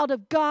the child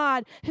of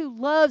God who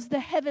loves the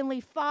Heavenly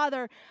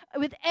Father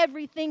with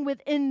everything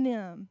within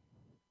them.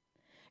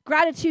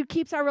 Gratitude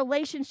keeps our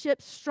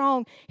relationships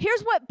strong.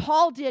 Here's what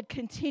Paul did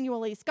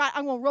continually. Scott,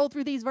 I'm going to roll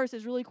through these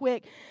verses really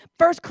quick.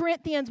 1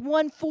 Corinthians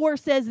 1:4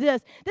 says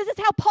this. This is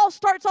how Paul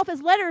starts off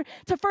his letter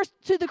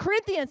to the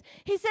Corinthians.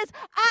 He says,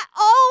 I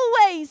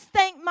always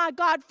thank my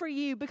God for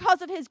you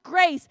because of his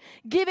grace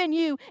given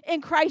you in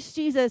Christ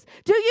Jesus.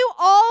 Do you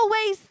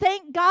always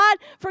thank God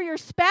for your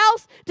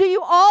spouse? Do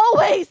you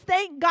always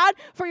thank God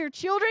for your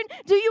children?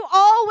 Do you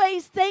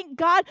always thank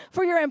God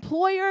for your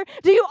employer?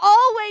 Do you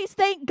always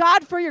thank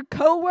God for your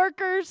coworkers?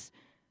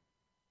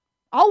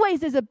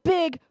 Always is a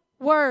big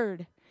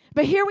word.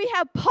 But here we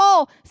have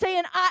Paul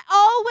saying, I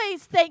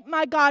always thank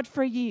my God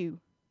for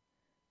you.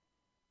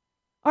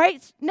 All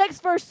right,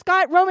 next verse,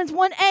 Scott, Romans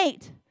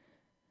 1:8.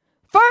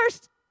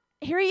 First,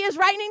 here he is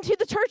writing to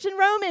the church in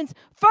Romans.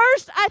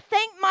 First, I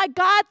thank my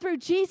God through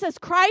Jesus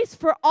Christ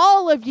for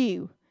all of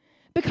you,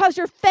 because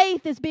your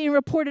faith is being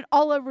reported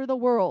all over the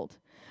world.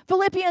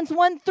 Philippians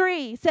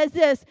 1:3 says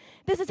this.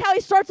 This is how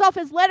he starts off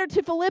his letter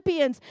to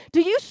Philippians.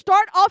 Do you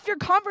start off your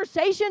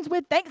conversations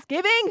with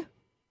thanksgiving?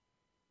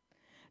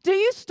 Do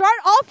you start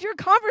off your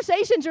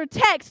conversations, your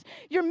texts,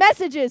 your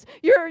messages,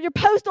 your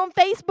post on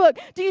Facebook?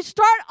 Do you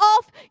start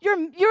off your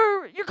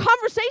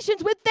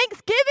conversations with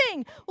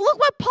thanksgiving? Well, look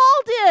what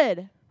Paul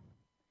did.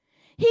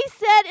 He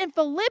said in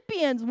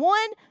Philippians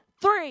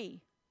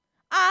 1:3,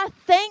 I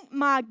thank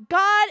my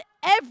God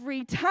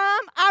every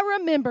time I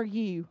remember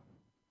you.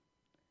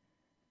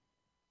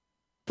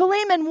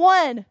 Philemon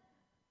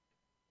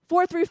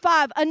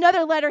 1:4-5,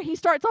 another letter, he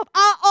starts off,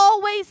 I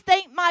always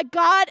thank my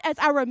God as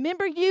I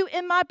remember you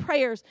in my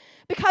prayers,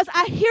 because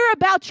I hear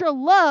about your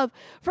love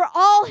for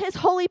all his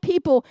holy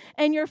people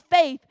and your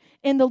faith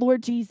in the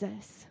Lord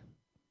Jesus.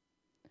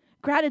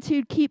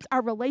 Gratitude keeps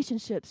our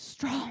relationships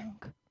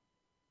strong.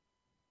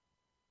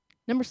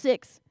 Number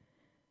 6,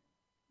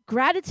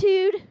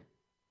 gratitude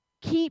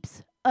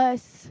keeps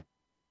us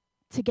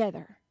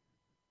together.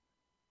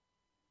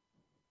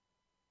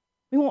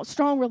 We want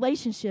strong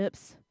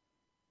relationships,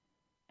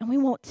 and we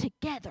want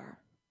together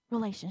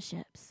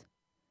relationships.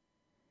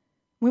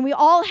 When we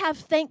all have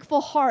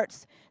thankful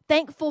hearts,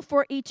 thankful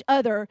for each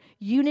other,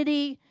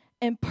 unity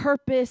and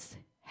purpose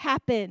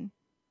happen.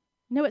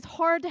 You know, it's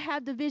hard to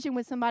have division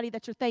with somebody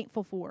that you're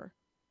thankful for.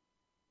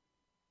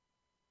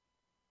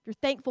 If you're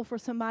thankful for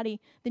somebody,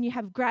 then you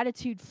have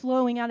gratitude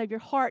flowing out of your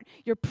heart.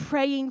 You're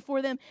praying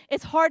for them.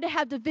 It's hard to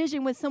have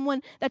division with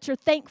someone that you're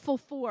thankful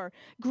for.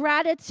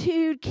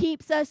 Gratitude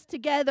keeps us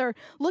together.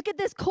 Look at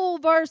this cool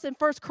verse in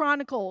 1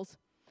 Chronicles.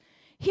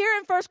 Here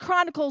in 1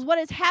 Chronicles, what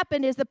has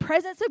happened is the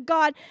presence of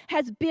God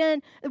has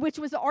been, which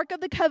was the Ark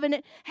of the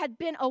Covenant, had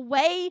been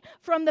away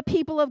from the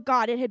people of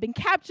God. It had been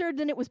captured,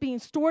 then it was being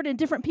stored in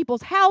different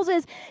people's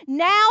houses.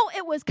 Now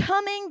it was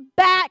coming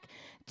back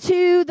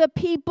to the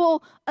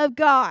people of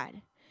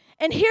God.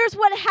 And here's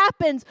what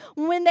happens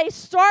when they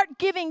start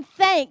giving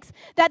thanks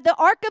that the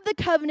Ark of the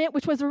Covenant,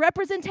 which was a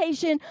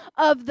representation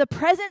of the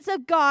presence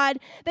of God,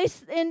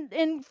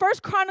 in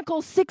 1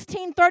 Chronicles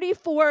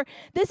 16:34,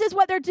 this is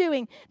what they're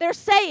doing. They're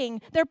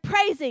saying, they're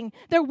praising,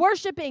 they're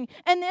worshiping,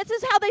 and this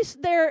is how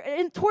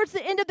towards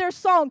the end of their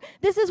song,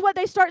 this is what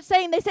they start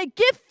saying. They say,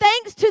 "Give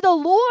thanks to the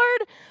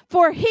Lord,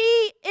 for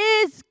he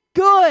is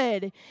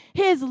good.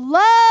 His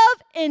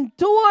love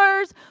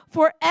endures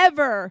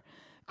forever.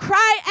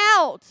 Cry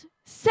out,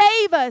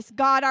 save us,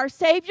 God our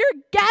Savior.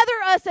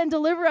 Gather us and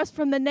deliver us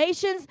from the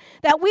nations,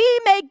 that we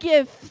may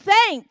give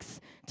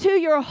thanks to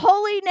your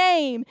holy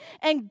name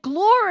and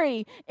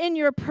glory in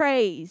your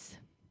praise.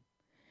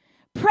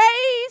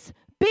 Praise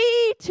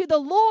be to the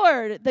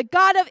Lord, the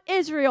God of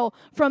Israel,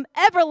 from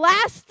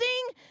everlasting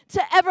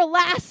to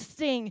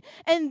everlasting."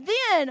 And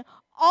then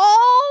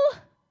all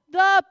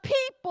the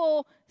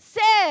people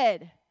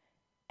said,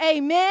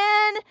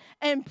 "Amen,"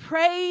 and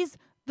praise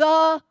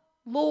the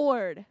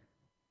Lord.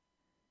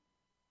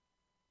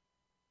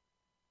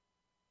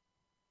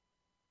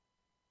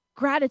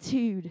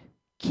 Gratitude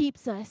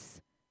keeps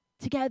us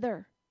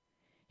together.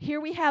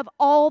 Here we have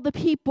all the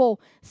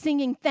people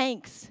singing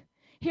thanks.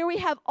 Here we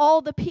have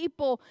all the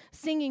people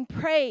singing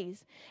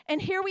praise.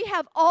 And here we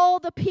have all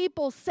the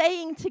people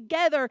saying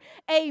together,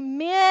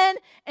 "Amen,"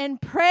 and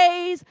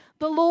praise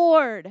the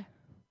Lord.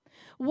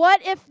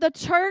 What if the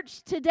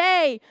church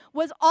today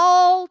was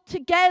all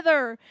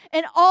together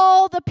and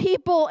all the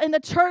people in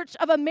the Church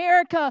of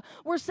America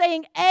were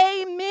saying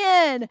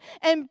amen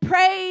and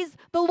praise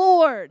the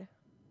Lord?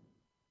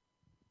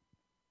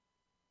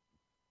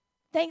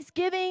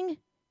 Thanksgiving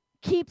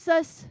keeps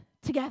us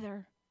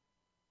together.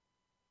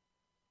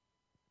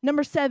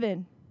 Number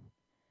 7,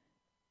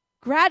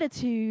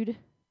 gratitude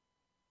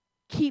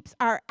keeps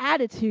our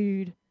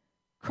attitude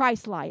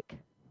Christ-like.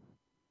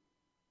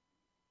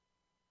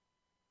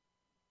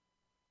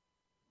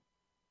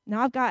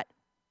 Now, I've got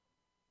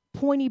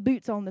pointy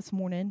boots on this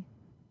morning,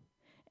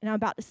 and I'm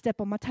about to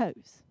step on my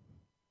toes.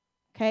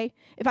 Okay?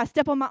 If I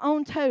step on my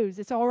own toes,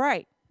 it's all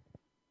right.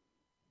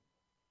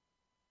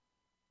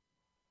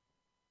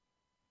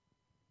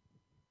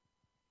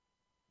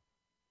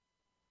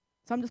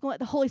 So I'm just going to let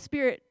the Holy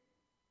Spirit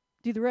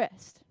do the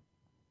rest.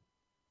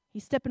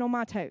 He's stepping on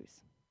my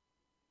toes.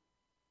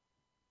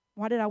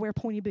 Why did I wear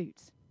pointy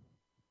boots?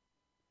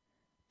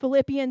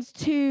 Philippians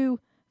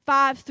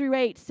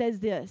 2:5-8 says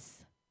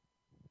this.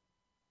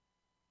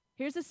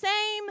 Here's the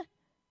same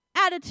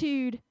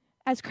attitude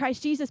as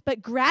Christ Jesus,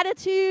 but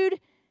gratitude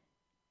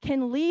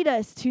can lead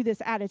us to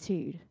this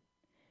attitude.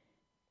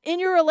 In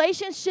your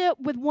relationship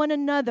with one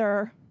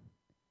another,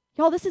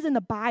 y'all, this is in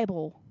the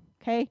Bible,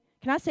 okay?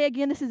 Can I say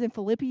again, this is in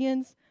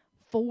Philippians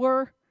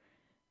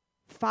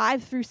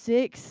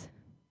 4:5-6.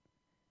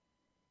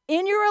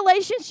 In your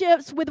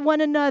relationships with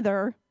one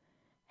another,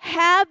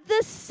 have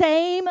the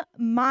same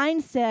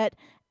mindset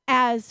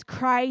as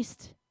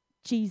Christ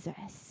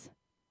Jesus.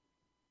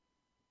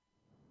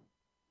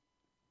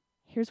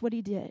 Here's what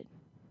he did.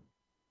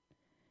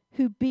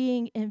 Who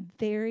being in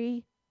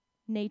very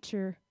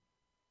nature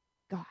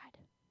God,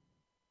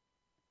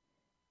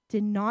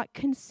 did not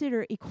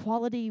consider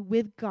equality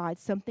with God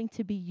something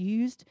to be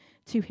used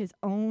to his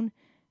own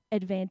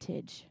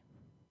advantage.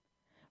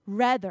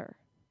 Rather,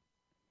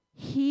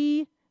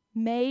 he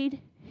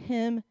made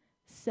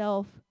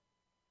himself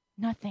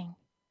nothing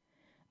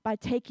by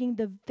taking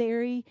the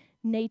very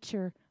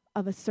nature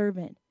of a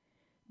servant,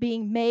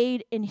 being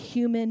made in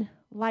human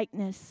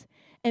likeness,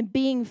 and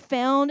being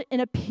found in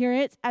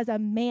appearance as a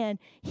man.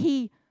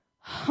 He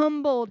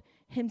humbled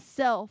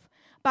himself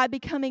by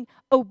becoming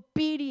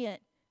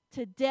obedient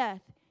to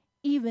death,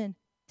 even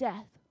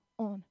death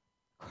on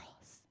the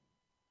cross.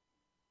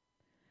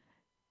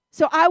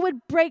 So I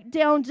would break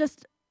down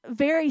just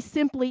very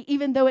simply,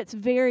 even though it's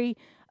very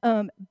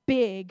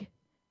big,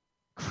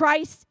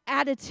 Christ's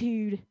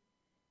attitude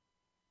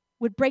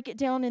would break it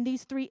down in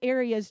these 3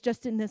 areas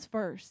just in this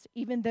verse,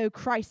 even though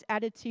Christ's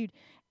attitude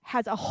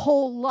has a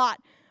whole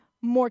lot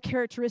more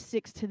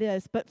characteristics to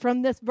this. But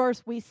from this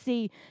verse, we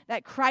see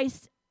that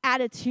Christ's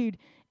attitude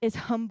is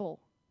humble,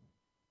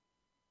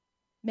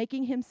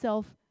 making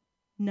himself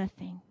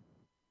nothing.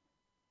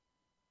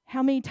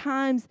 How many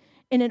times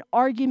in an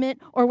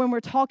argument or when we're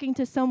talking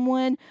to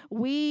someone,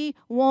 we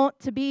want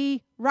to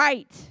be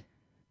right?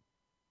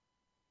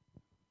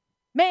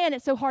 Man,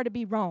 it's so hard to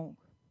be wrong.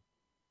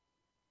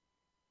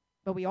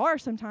 But we are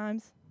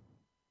sometimes.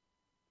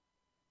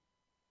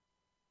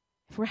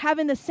 If we're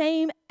having the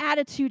same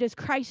attitude as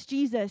Christ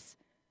Jesus,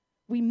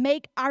 we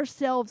make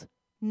ourselves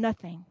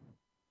nothing.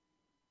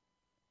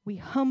 We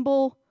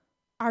humble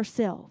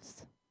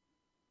ourselves.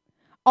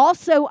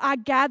 Also, I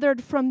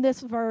gathered from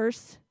this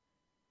verse,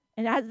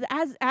 and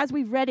as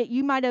we've read it,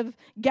 you might have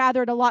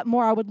gathered a lot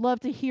more. I would love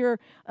to hear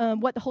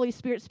what the Holy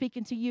Spirit's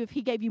speaking to you if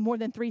He gave you more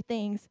than 3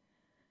 things.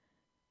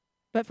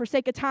 But for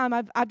sake of time,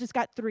 I've just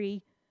got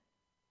 3.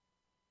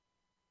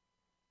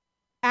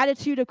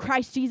 Attitude of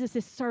Christ Jesus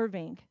is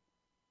serving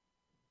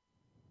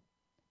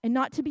and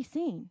not to be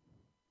seen,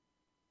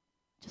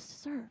 just to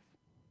serve.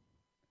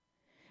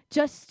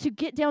 Just to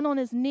get down on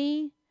his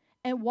knee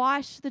and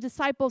wash the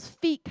disciples'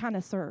 feet kind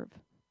of serve.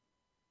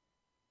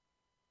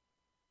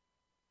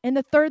 And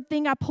the third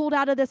thing I pulled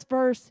out of this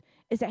verse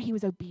is that he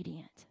was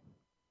obedient.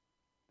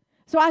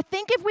 So I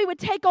think if we would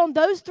take on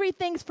those 3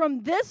 things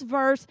from this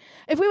verse,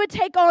 if we would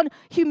take on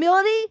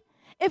humility,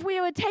 if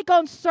we would take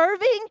on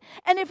serving,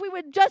 and if we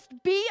would just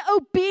be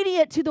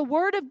obedient to the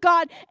Word of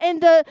God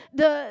and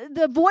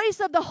the voice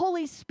of the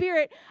Holy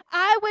Spirit,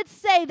 I would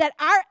say that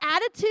our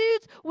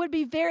attitudes would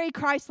be very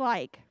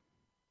Christ-like.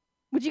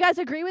 Would you guys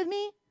agree with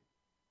me?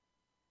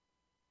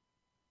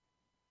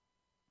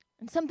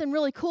 And something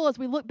really cool as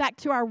we look back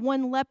to our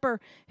one leper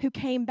who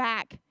came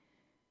back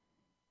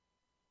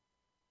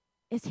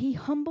is he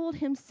humbled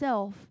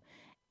himself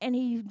and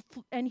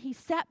he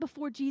sat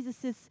before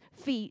Jesus'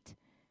 feet.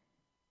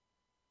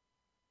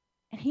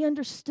 And he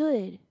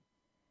understood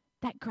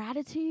that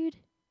gratitude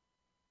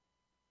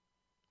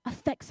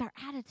affects our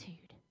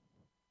attitude.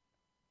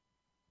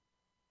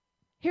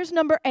 Here's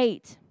number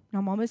 8.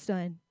 I'm almost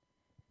done.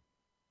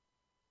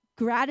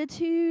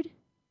 Gratitude.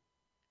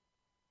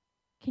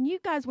 Can you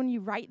guys, when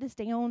you write this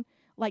down,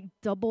 like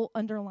double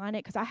underline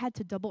it? Because I had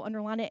to double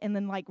underline it and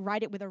then like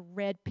write it with a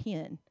red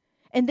pen.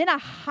 And then I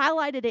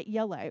highlighted it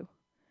yellow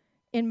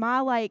in my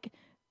like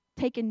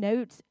taking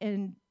notes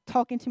and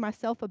talking to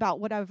myself about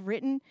what I've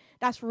written.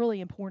 That's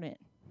really important.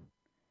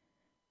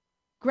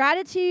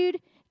 Gratitude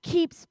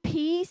keeps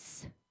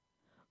peace,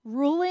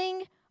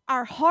 ruling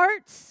our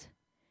hearts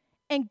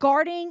and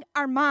guarding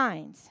our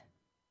minds.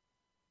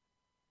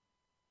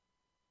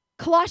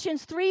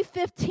 Colossians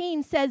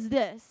 3:15 says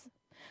this: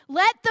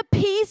 let the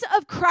peace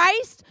of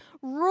Christ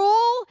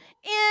rule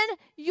in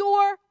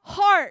your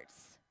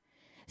hearts,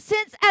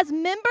 since as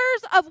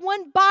members of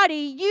one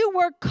body you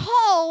were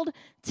called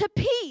to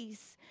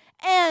peace,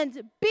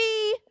 and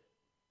be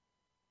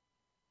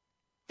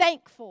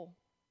thankful.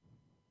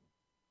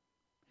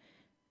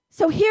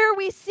 So here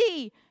we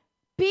see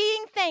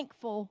being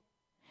thankful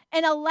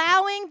and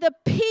allowing the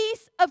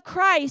peace of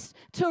Christ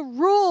to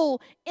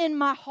rule in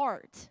my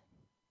heart.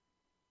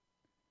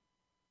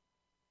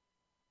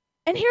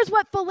 And here's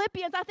what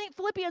I think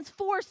Philippians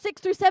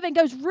 4:6-7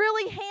 goes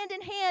really hand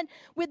in hand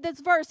with this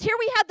verse. Here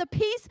we have the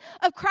peace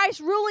of Christ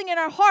ruling in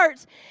our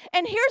hearts.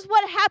 And here's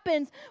what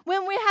happens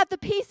when we have the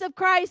peace of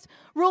Christ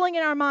ruling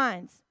in our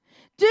minds.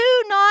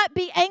 Do not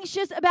be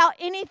anxious about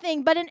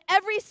anything, but in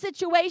every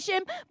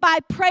situation, by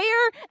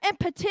prayer and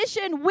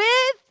petition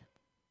with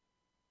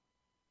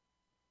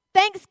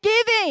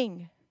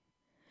thanksgiving,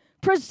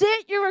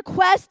 present your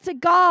request to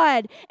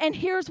God, and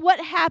here's what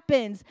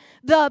happens.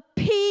 The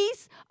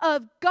peace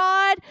of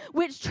God,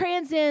 which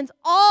transcends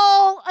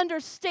all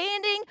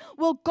understanding,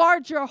 will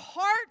guard your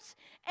hearts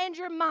and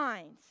your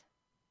minds.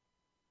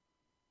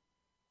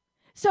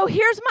 So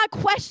here's my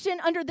question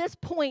under this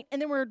point, and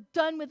then we're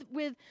done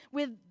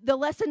with the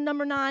lesson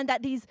number 9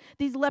 that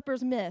these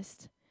lepers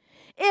missed.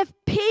 If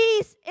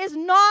peace is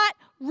not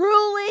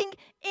ruling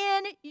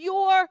in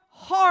your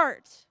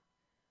heart,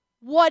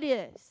 what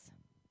is?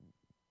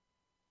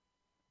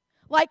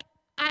 Like,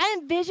 I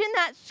envision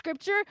that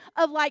scripture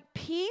of like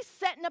peace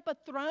setting up a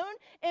throne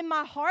in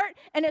my heart,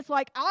 and it's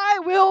like, I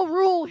will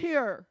rule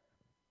here.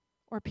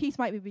 Or peace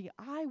might be,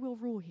 I will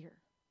rule here.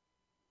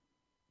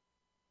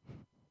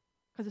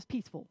 Because it's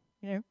peaceful,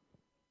 you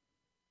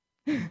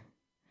know.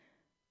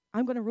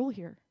 I'm going to rule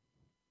here.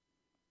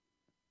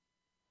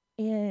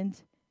 And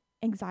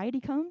anxiety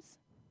comes,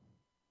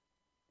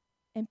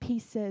 and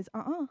peace says,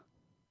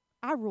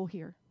 I rule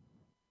here.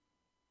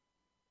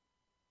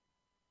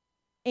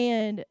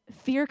 And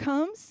fear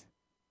comes,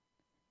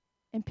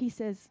 and peace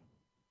says,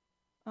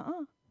 I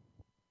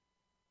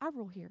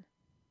rule here.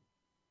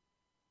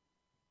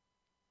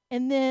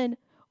 And then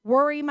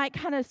worry might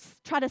kind of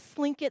try to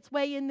slink its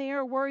way in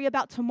there, worry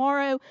about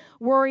tomorrow,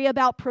 worry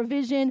about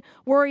provision,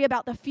 worry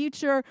about the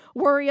future,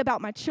 worry about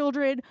my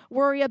children,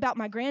 worry about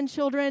my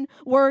grandchildren,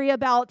 worry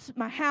about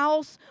my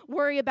house,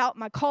 worry about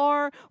my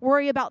car,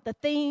 worry about the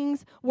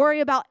things, worry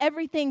about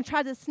everything,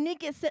 try to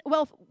sneak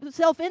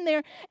itself in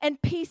there,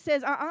 and peace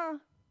says,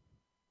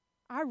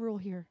 I rule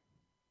here.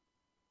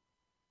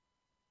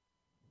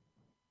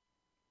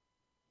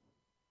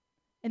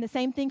 And the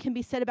same thing can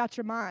be said about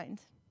your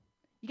mind.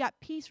 You got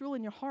peace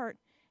ruling your heart,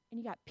 and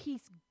you got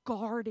peace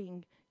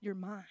guarding your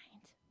mind.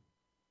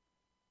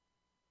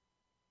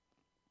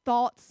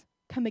 Thoughts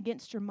come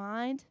against your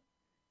mind.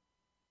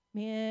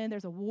 Man,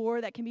 there's a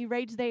war that can be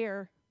waged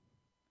there.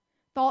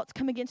 Thoughts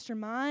come against your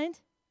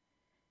mind,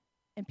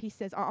 and peace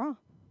says,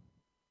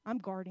 I'm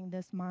guarding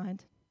this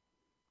mind.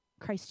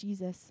 Christ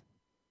Jesus.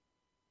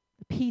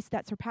 The peace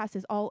that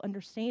surpasses all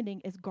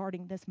understanding is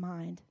guarding this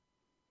mind.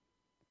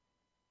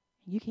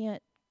 You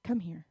can't come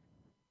here.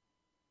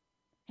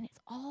 And it's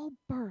all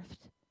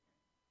birthed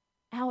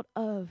out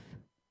of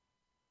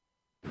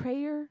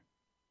prayer,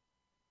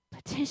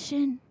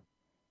 petition,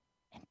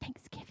 and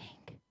thanksgiving.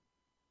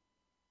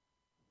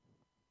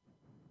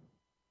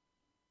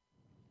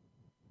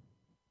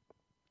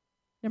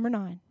 Number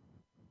 9.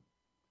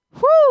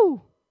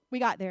 Whoo! We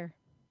got there.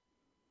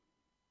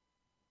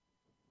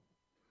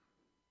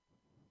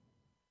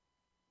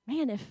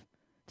 Man, if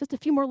just a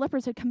few more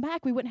lepers had come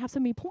back, we wouldn't have so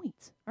many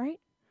points, right?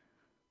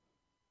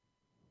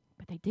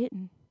 But they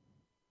didn't.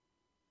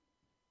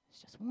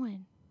 It's just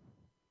one.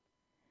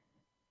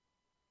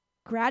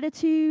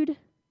 Gratitude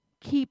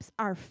keeps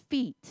our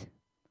feet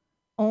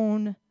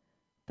on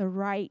the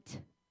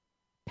right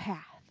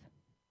path.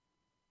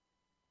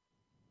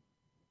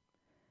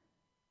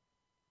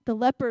 The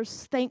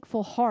leper's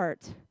thankful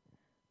heart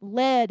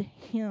led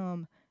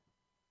him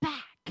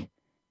back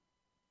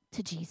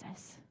to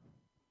Jesus.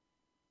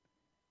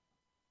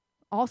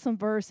 Awesome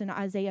verse in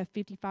Isaiah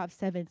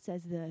 55:7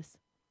 says this.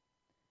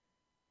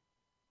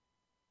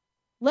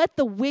 Let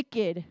the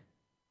wicked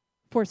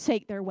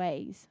forsake their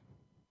ways,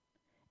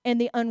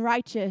 and the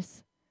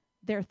unrighteous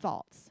their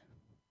thoughts.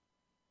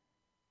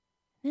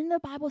 Then the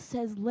Bible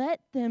says,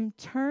 let them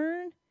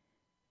turn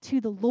to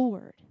the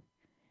Lord,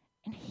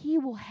 and he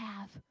will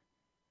have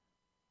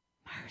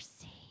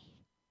mercy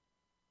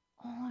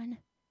on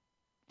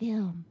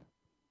them.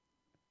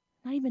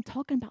 Not even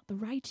talking about the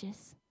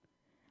righteous.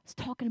 It's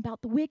talking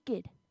about the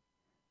wicked.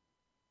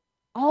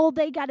 All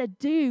they got to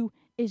do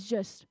is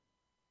just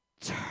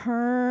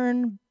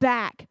turn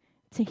back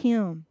to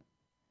him,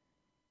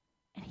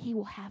 and he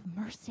will have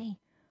mercy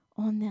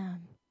on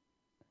them.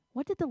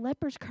 What did the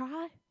lepers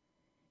cry?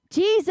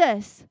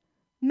 Jesus,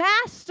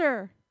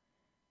 Master,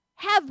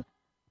 have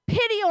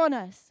pity on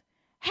us.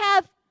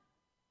 Have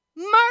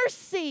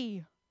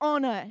mercy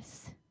on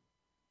us.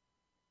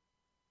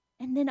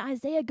 And then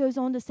Isaiah goes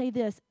on to say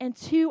this, and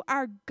to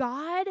our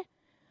God,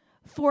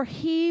 for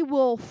he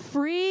will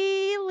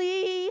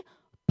freely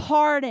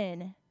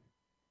pardon.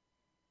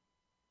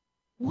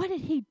 What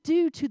did he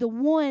do to the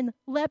one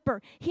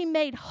leper? He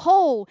made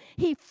whole.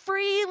 He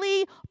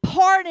freely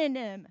pardoned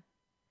him.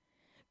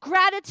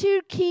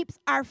 Gratitude keeps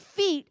our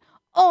feet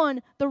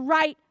on the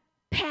right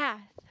path.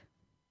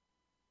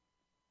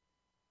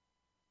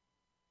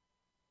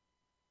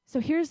 So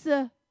here's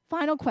the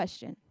final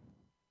question.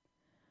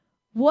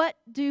 What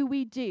do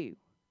we do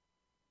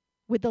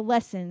with the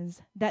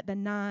lessons that the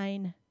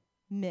 9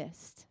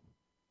 missed?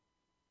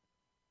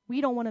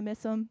 We don't want to miss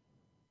them.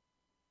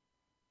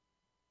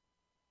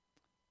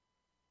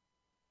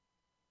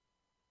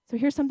 So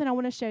here's something I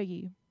want to show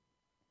you.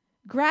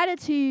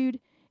 Gratitude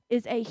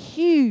is a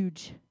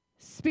huge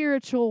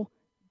spiritual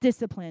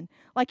discipline.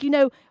 Like,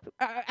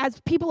 as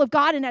people of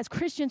God and as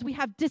Christians, we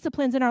have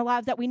disciplines in our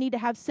lives that we need to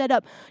have set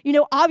up.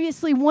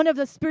 Obviously, one of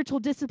the spiritual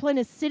discipline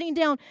is sitting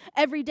down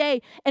every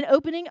day and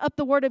opening up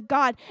the Word of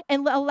God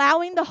and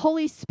allowing the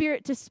Holy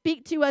Spirit to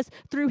speak to us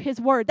through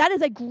His Word. That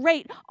is a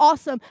great,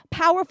 awesome,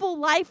 powerful,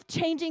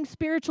 life-changing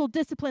spiritual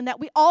discipline that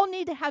we all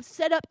need to have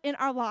set up in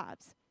our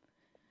lives.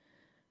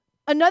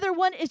 Another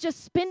one is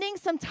just spending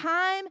some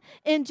time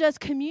in just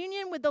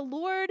communion with the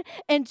Lord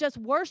and just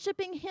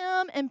worshiping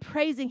Him and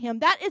praising Him.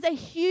 That is a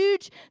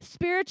huge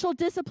spiritual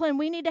discipline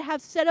we need to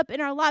have set up in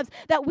our lives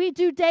that we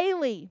do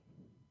daily.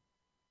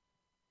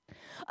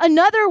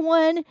 Another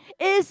one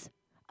is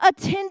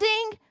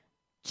attending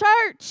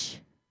church.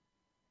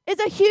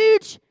 It's a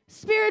huge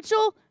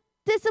spiritual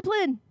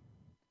discipline.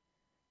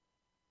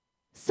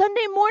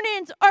 Sunday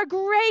mornings are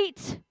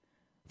great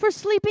for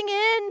sleeping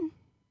in.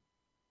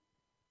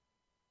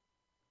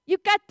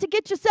 You've got to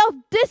get yourself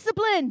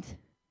disciplined.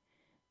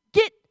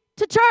 Get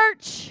to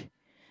church.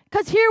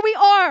 Because here we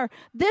are,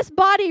 this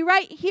body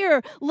right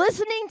here,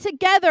 listening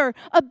together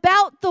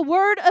about the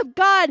Word of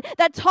God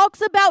that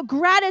talks about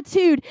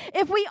gratitude.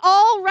 If we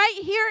all right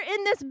here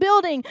in this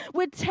building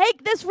would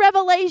take this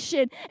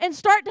revelation and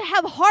start to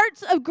have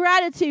hearts of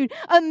gratitude,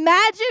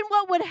 imagine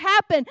what would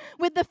happen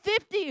with the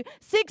 50,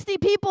 60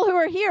 people who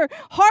are here.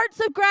 Hearts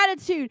of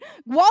gratitude,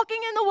 walking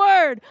in the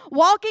Word,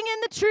 walking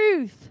in the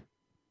truth.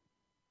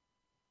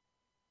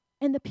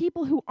 And the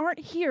people who aren't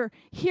here,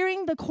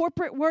 hearing the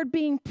corporate word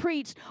being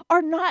preached,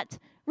 are not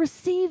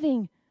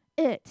receiving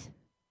it.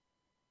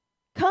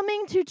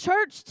 Coming to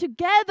church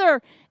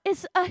together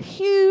is a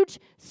huge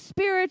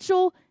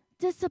spiritual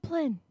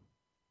discipline.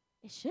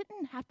 It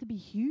shouldn't have to be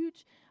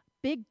huge,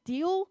 big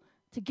deal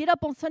to get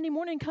up on Sunday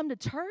morning and come to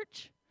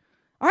church.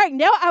 All right,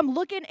 now I'm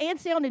looking and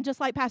sounding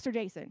just like Pastor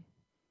Jason,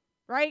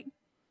 right?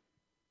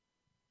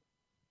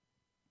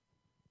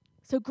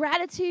 So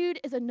gratitude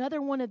is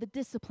another one of the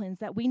disciplines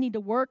that we need to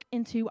work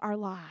into our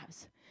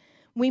lives.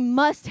 We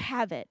must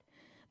have it.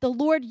 The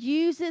Lord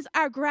uses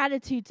our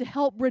gratitude to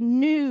help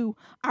renew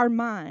our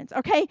minds.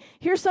 Okay,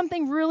 here's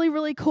something really,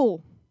 really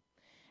cool.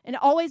 And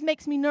it always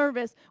makes me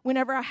nervous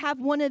whenever I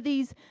have one of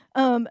these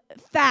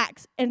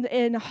facts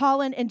and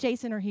Holland and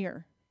Jason are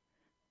here.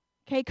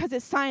 Okay, because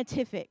it's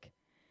scientific.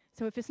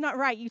 So if it's not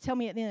right, you tell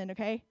me at the end,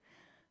 okay?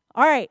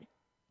 All right,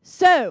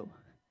 so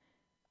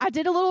I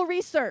did a little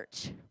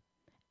research.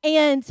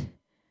 And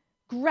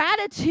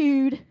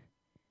gratitude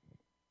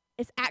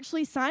is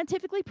actually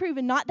scientifically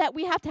proven, not that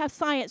we have to have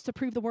science to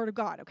prove the Word of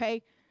God,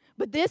 okay?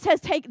 But this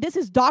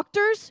is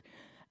doctors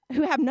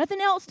who have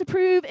nothing else to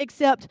prove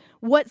except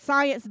what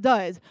science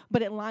does,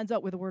 but it lines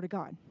up with the Word of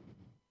God.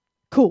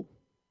 Cool.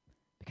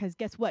 Because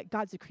guess what?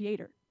 God's the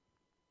creator.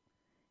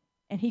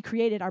 And he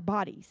created our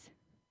bodies.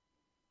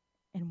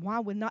 And why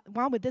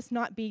would this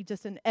not be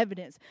just an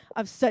evidence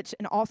of such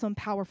an awesome,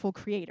 powerful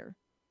creator?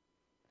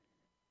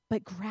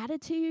 But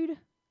gratitude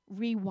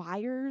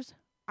rewires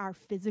our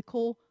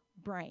physical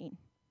brain.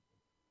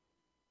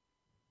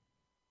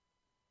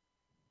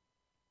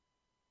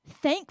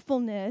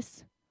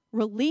 Thankfulness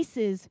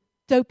releases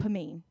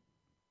dopamine,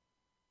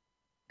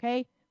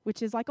 okay,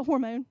 which is like a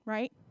hormone,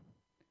 right?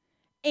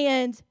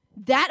 And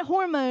that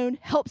hormone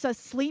helps us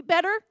sleep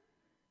better,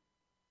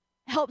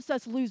 helps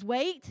us lose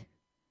weight,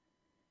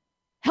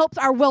 helps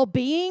our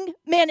well-being.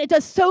 Man, it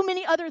does so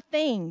many other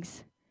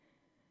things.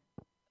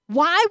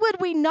 Why would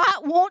we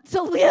not want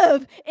to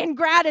live in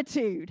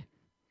gratitude?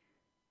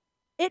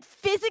 It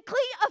physically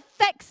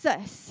affects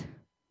us.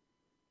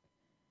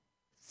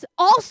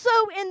 Also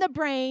in the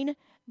brain,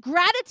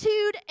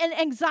 gratitude and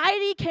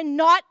anxiety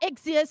cannot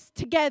exist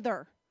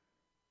together.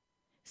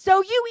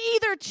 So you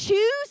either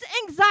choose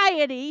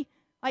anxiety,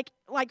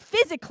 like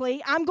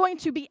physically, I'm going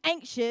to be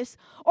anxious,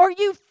 or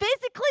you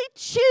physically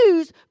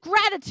choose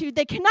gratitude.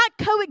 They cannot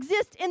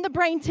coexist in the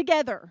brain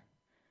together.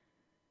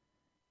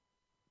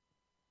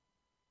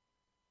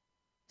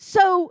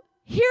 So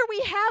here we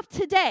have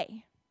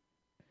today,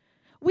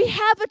 we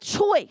have a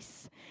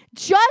choice,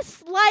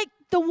 just like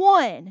the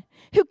one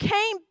who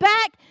came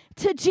back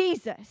to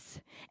Jesus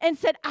and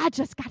said, I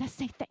just got to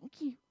say thank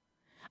you.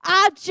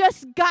 I've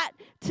just got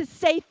to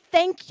say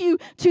thank you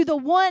to the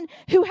one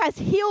who has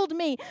healed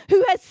me,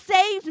 who has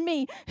saved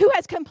me, who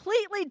has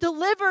completely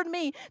delivered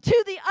me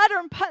to the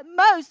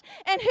uttermost,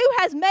 and who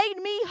has made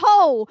me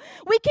whole.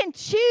 We can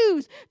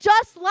choose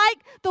just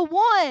like the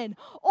one,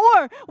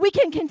 or we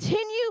can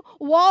continue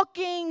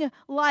walking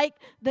like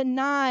the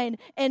 9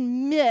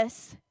 and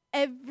miss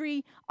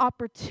every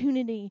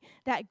opportunity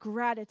that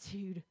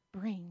gratitude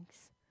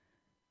brings.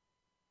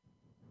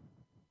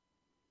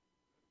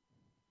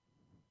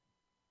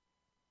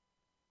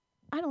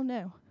 I don't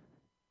know,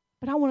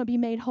 but I want to be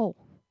made whole.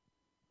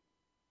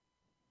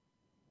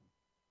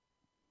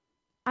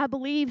 I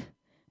believe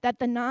that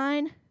the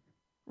 9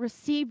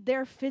 received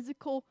their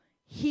physical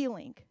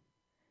healing,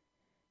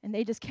 and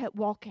they just kept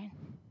walking.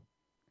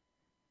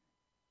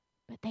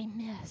 But they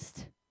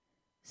missed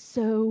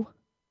so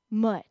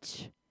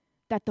much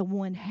that the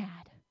one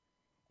had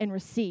and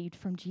received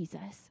from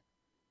Jesus.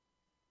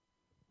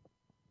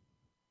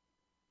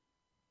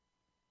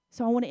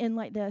 So I want to end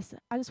like this.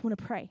 I just want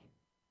to pray.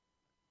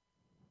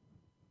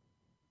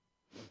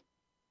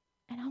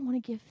 And I want to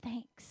give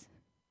thanks.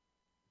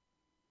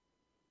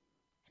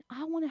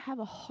 And I want to have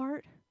a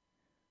heart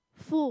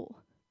full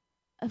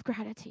of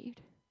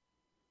gratitude.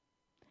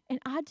 And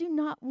I do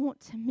not want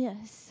to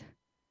miss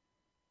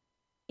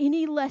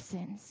any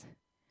lessons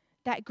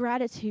that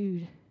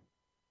gratitude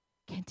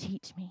can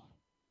teach me.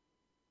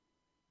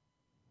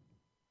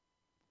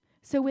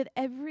 So with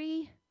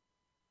every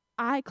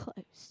eye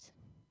closed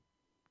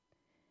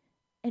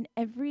and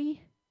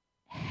every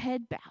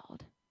head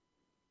bowed,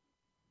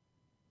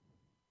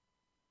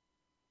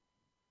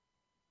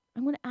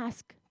 I'm going to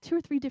ask 2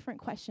 or 3 different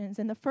questions.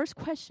 And the first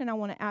question I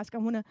want to ask, I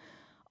want to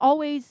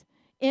always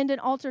end an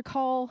altar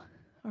call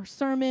or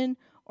sermon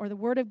or the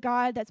word of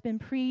God that's been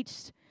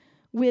preached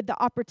with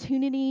the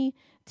opportunity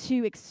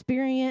to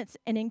experience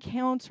and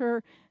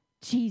encounter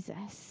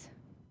Jesus.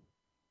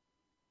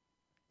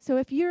 So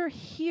if you're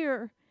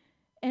here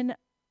and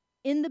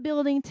in the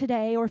building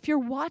today, or if you're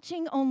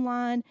watching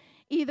online,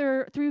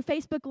 either through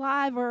Facebook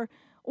Live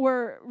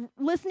or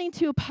listening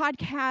to a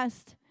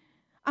podcast,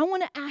 I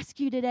want to ask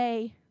you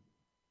today,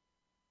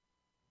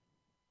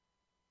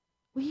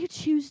 will you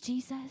choose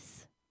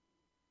Jesus?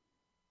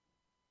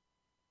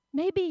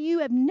 Maybe you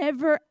have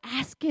never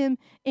asked him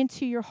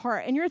into your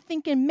heart, and you're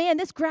thinking, man,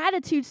 this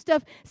gratitude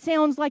stuff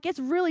sounds like it's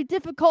really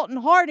difficult and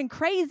hard and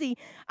crazy.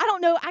 I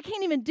don't know, I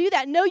can't even do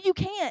that. No, you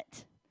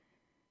can't.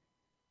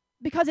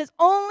 Because it's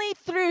only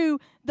through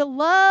the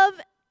love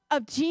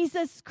of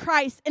Jesus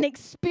Christ and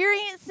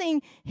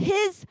experiencing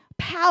his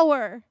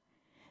power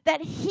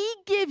that he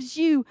gives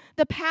you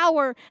the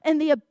power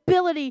and the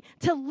ability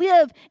to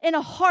live in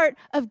a heart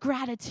of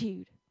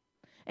gratitude.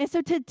 And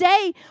so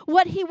today,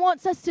 what he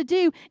wants us to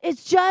do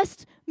is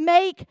just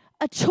make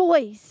a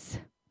choice.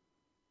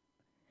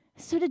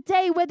 So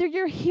today, whether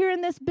you're here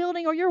in this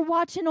building or you're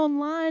watching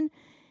online,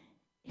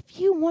 if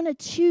you want to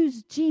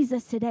choose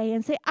Jesus today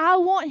and say, I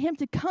want him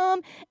to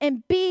come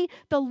and be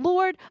the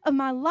Lord of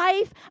my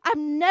life. I've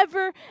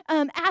never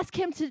asked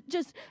him to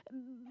just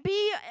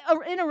be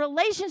in a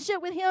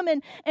relationship with him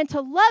and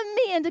to love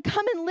me and to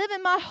come and live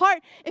in my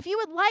heart. If you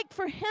would like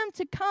for him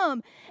to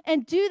come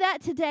and do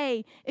that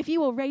today, if you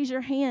will raise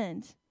your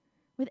hand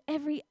with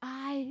every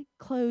eye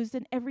closed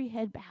and every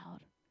head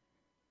bowed.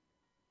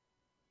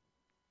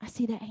 I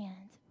see that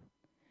hand.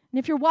 And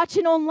if you're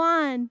watching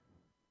online,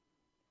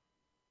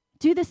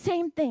 do the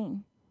same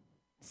thing.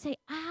 Say,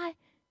 I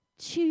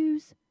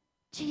choose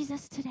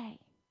Jesus today.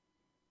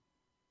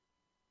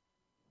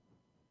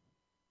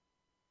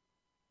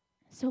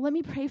 So let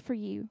me pray for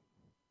you.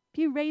 If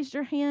you raised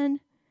your hand,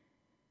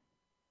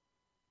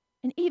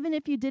 and even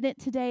if you didn't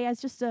today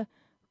as just a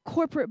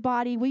corporate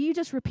body, will you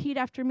just repeat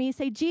after me?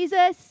 Say,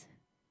 Jesus,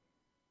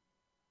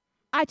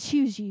 I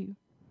choose you.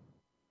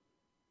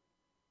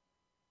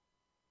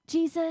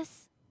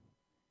 Jesus,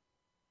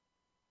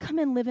 come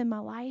and live in my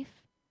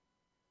life.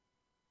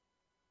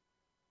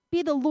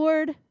 Be the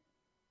Lord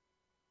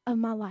of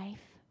my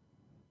life.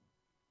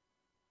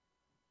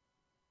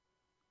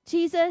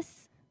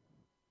 Jesus,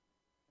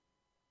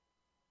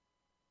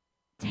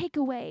 take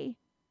away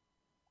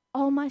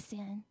all my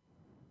sin.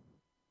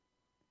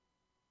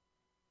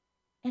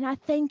 And I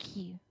thank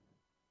you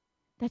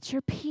that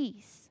your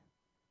peace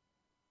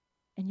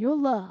and your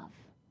love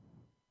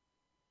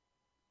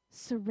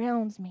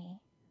surrounds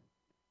me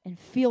and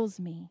fills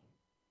me.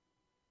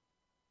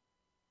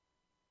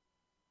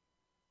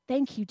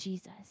 Thank you,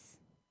 Jesus.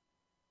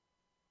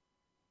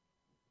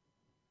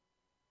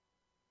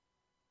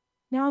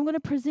 Now I'm going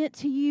to present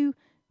to you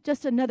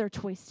just another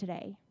choice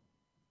today.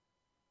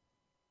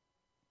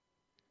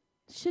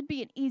 Should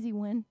be an easy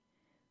one,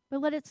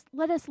 but let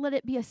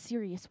it be a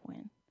serious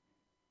one.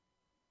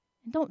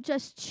 And don't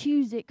just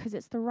choose it because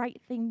it's the right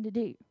thing to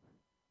do.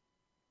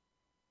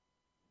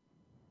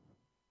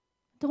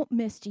 Don't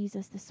miss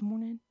Jesus this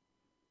morning.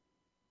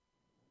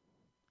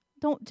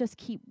 Don't just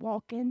keep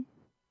walking.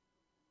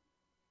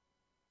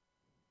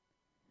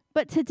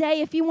 But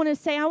today, if you want to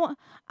say, I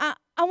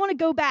want to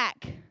go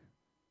back,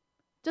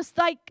 just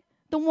like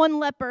the one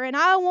leper, and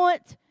I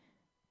want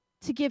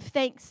to give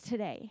thanks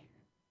today.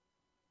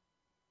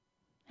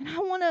 And I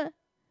want to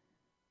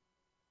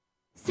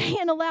say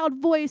in a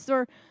loud voice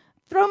or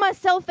throw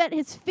myself at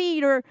his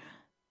feet or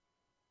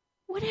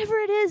whatever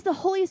it is the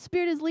Holy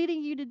Spirit is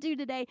leading you to do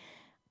today.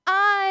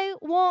 I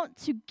want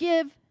to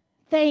give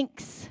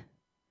thanks.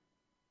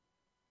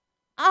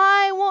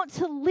 I want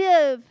to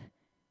live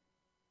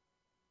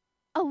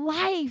a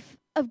life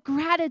of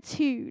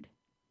gratitude.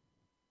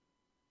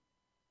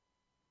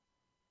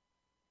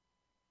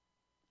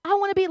 I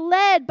want to be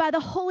led by the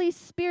Holy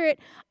Spirit.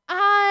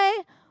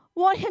 I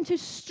want him to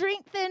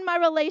strengthen my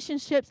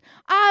relationships.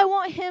 I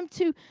want him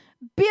to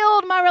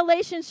build my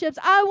relationships.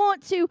 I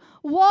want to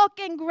walk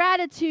in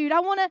gratitude. I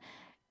want to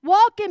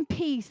walk in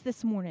peace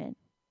this morning.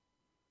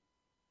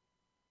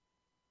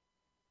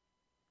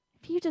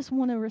 If you just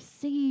want to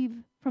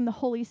receive from the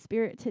Holy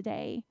Spirit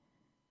today,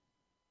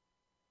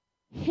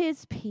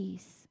 his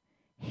peace,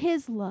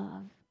 his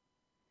love,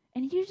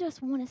 and you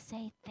just want to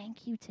say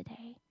thank you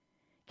today,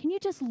 can you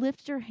just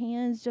lift your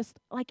hands just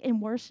like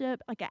in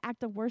worship, like an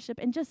act of worship,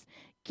 and just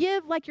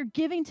give like you're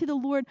giving to the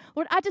Lord?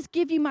 Lord, I just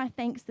give you my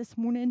thanks this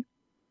morning.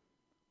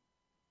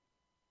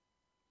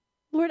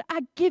 Lord,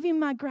 I give you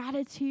my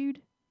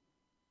gratitude.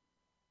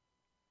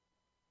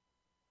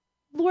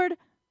 Lord,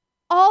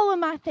 all of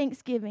my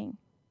thanksgiving,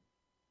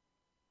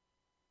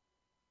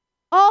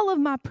 all of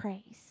my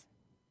praise,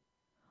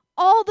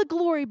 all the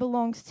glory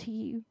belongs to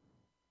you.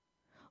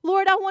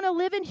 Lord, I want to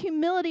live in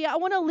humility. I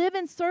want to live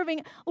in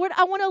serving. Lord,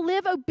 I want to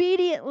live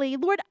obediently.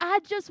 Lord, I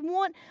just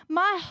want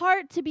my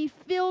heart to be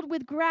filled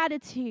with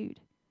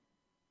gratitude,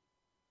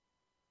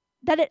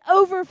 that it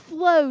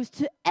overflows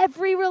to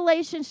every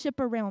relationship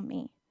around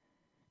me,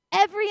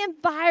 every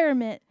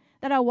environment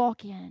that I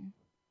walk in.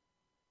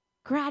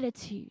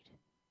 Gratitude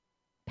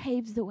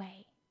paves the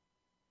way.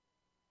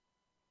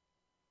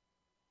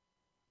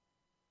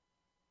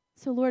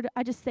 So, Lord,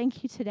 I just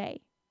thank you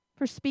today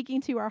for speaking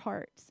to our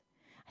hearts.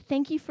 I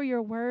thank you for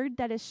your word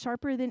that is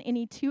sharper than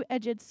any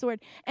two-edged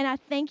sword. And I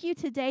thank you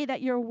today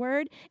that your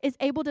word is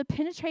able to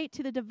penetrate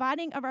to the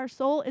dividing of our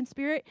soul and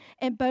spirit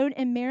and bone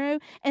and marrow.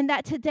 And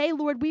that today,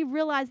 Lord, we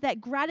realize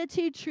that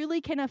gratitude truly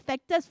can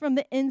affect us from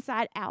the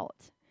inside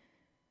out.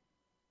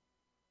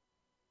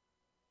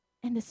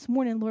 And this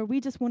morning, Lord, we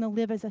just want to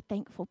live as a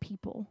thankful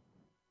people.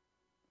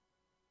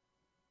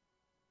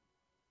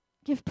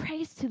 Give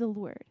praise to the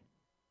Lord,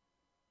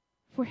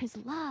 for his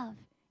love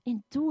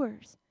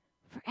endures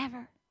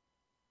forever.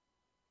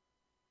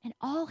 And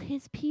all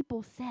his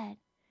people said,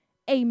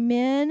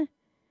 Amen,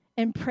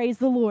 and praise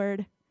the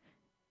Lord.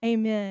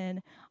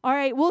 Amen. All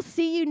right, we'll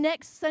see you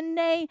next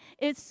Sunday.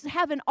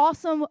 Have an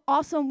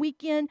awesome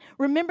weekend.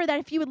 Remember that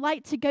if you would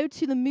like to go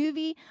to the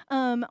movie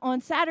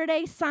on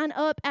Saturday, sign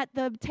up at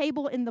the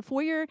table in the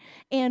foyer.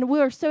 And we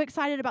are so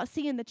excited about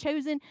seeing The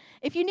Chosen.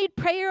 If you need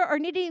prayer or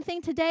need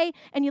anything today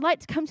and you'd like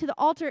to come to the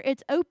altar,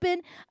 it's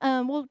open.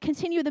 We'll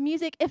continue the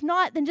music. If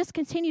not, then just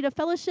continue to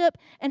fellowship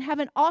and have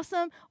an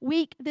awesome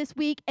week this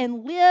week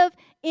and live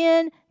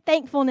in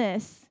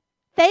thankfulness.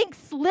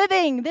 Thanks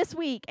living this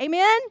week.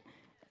 Amen.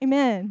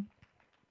 Amen.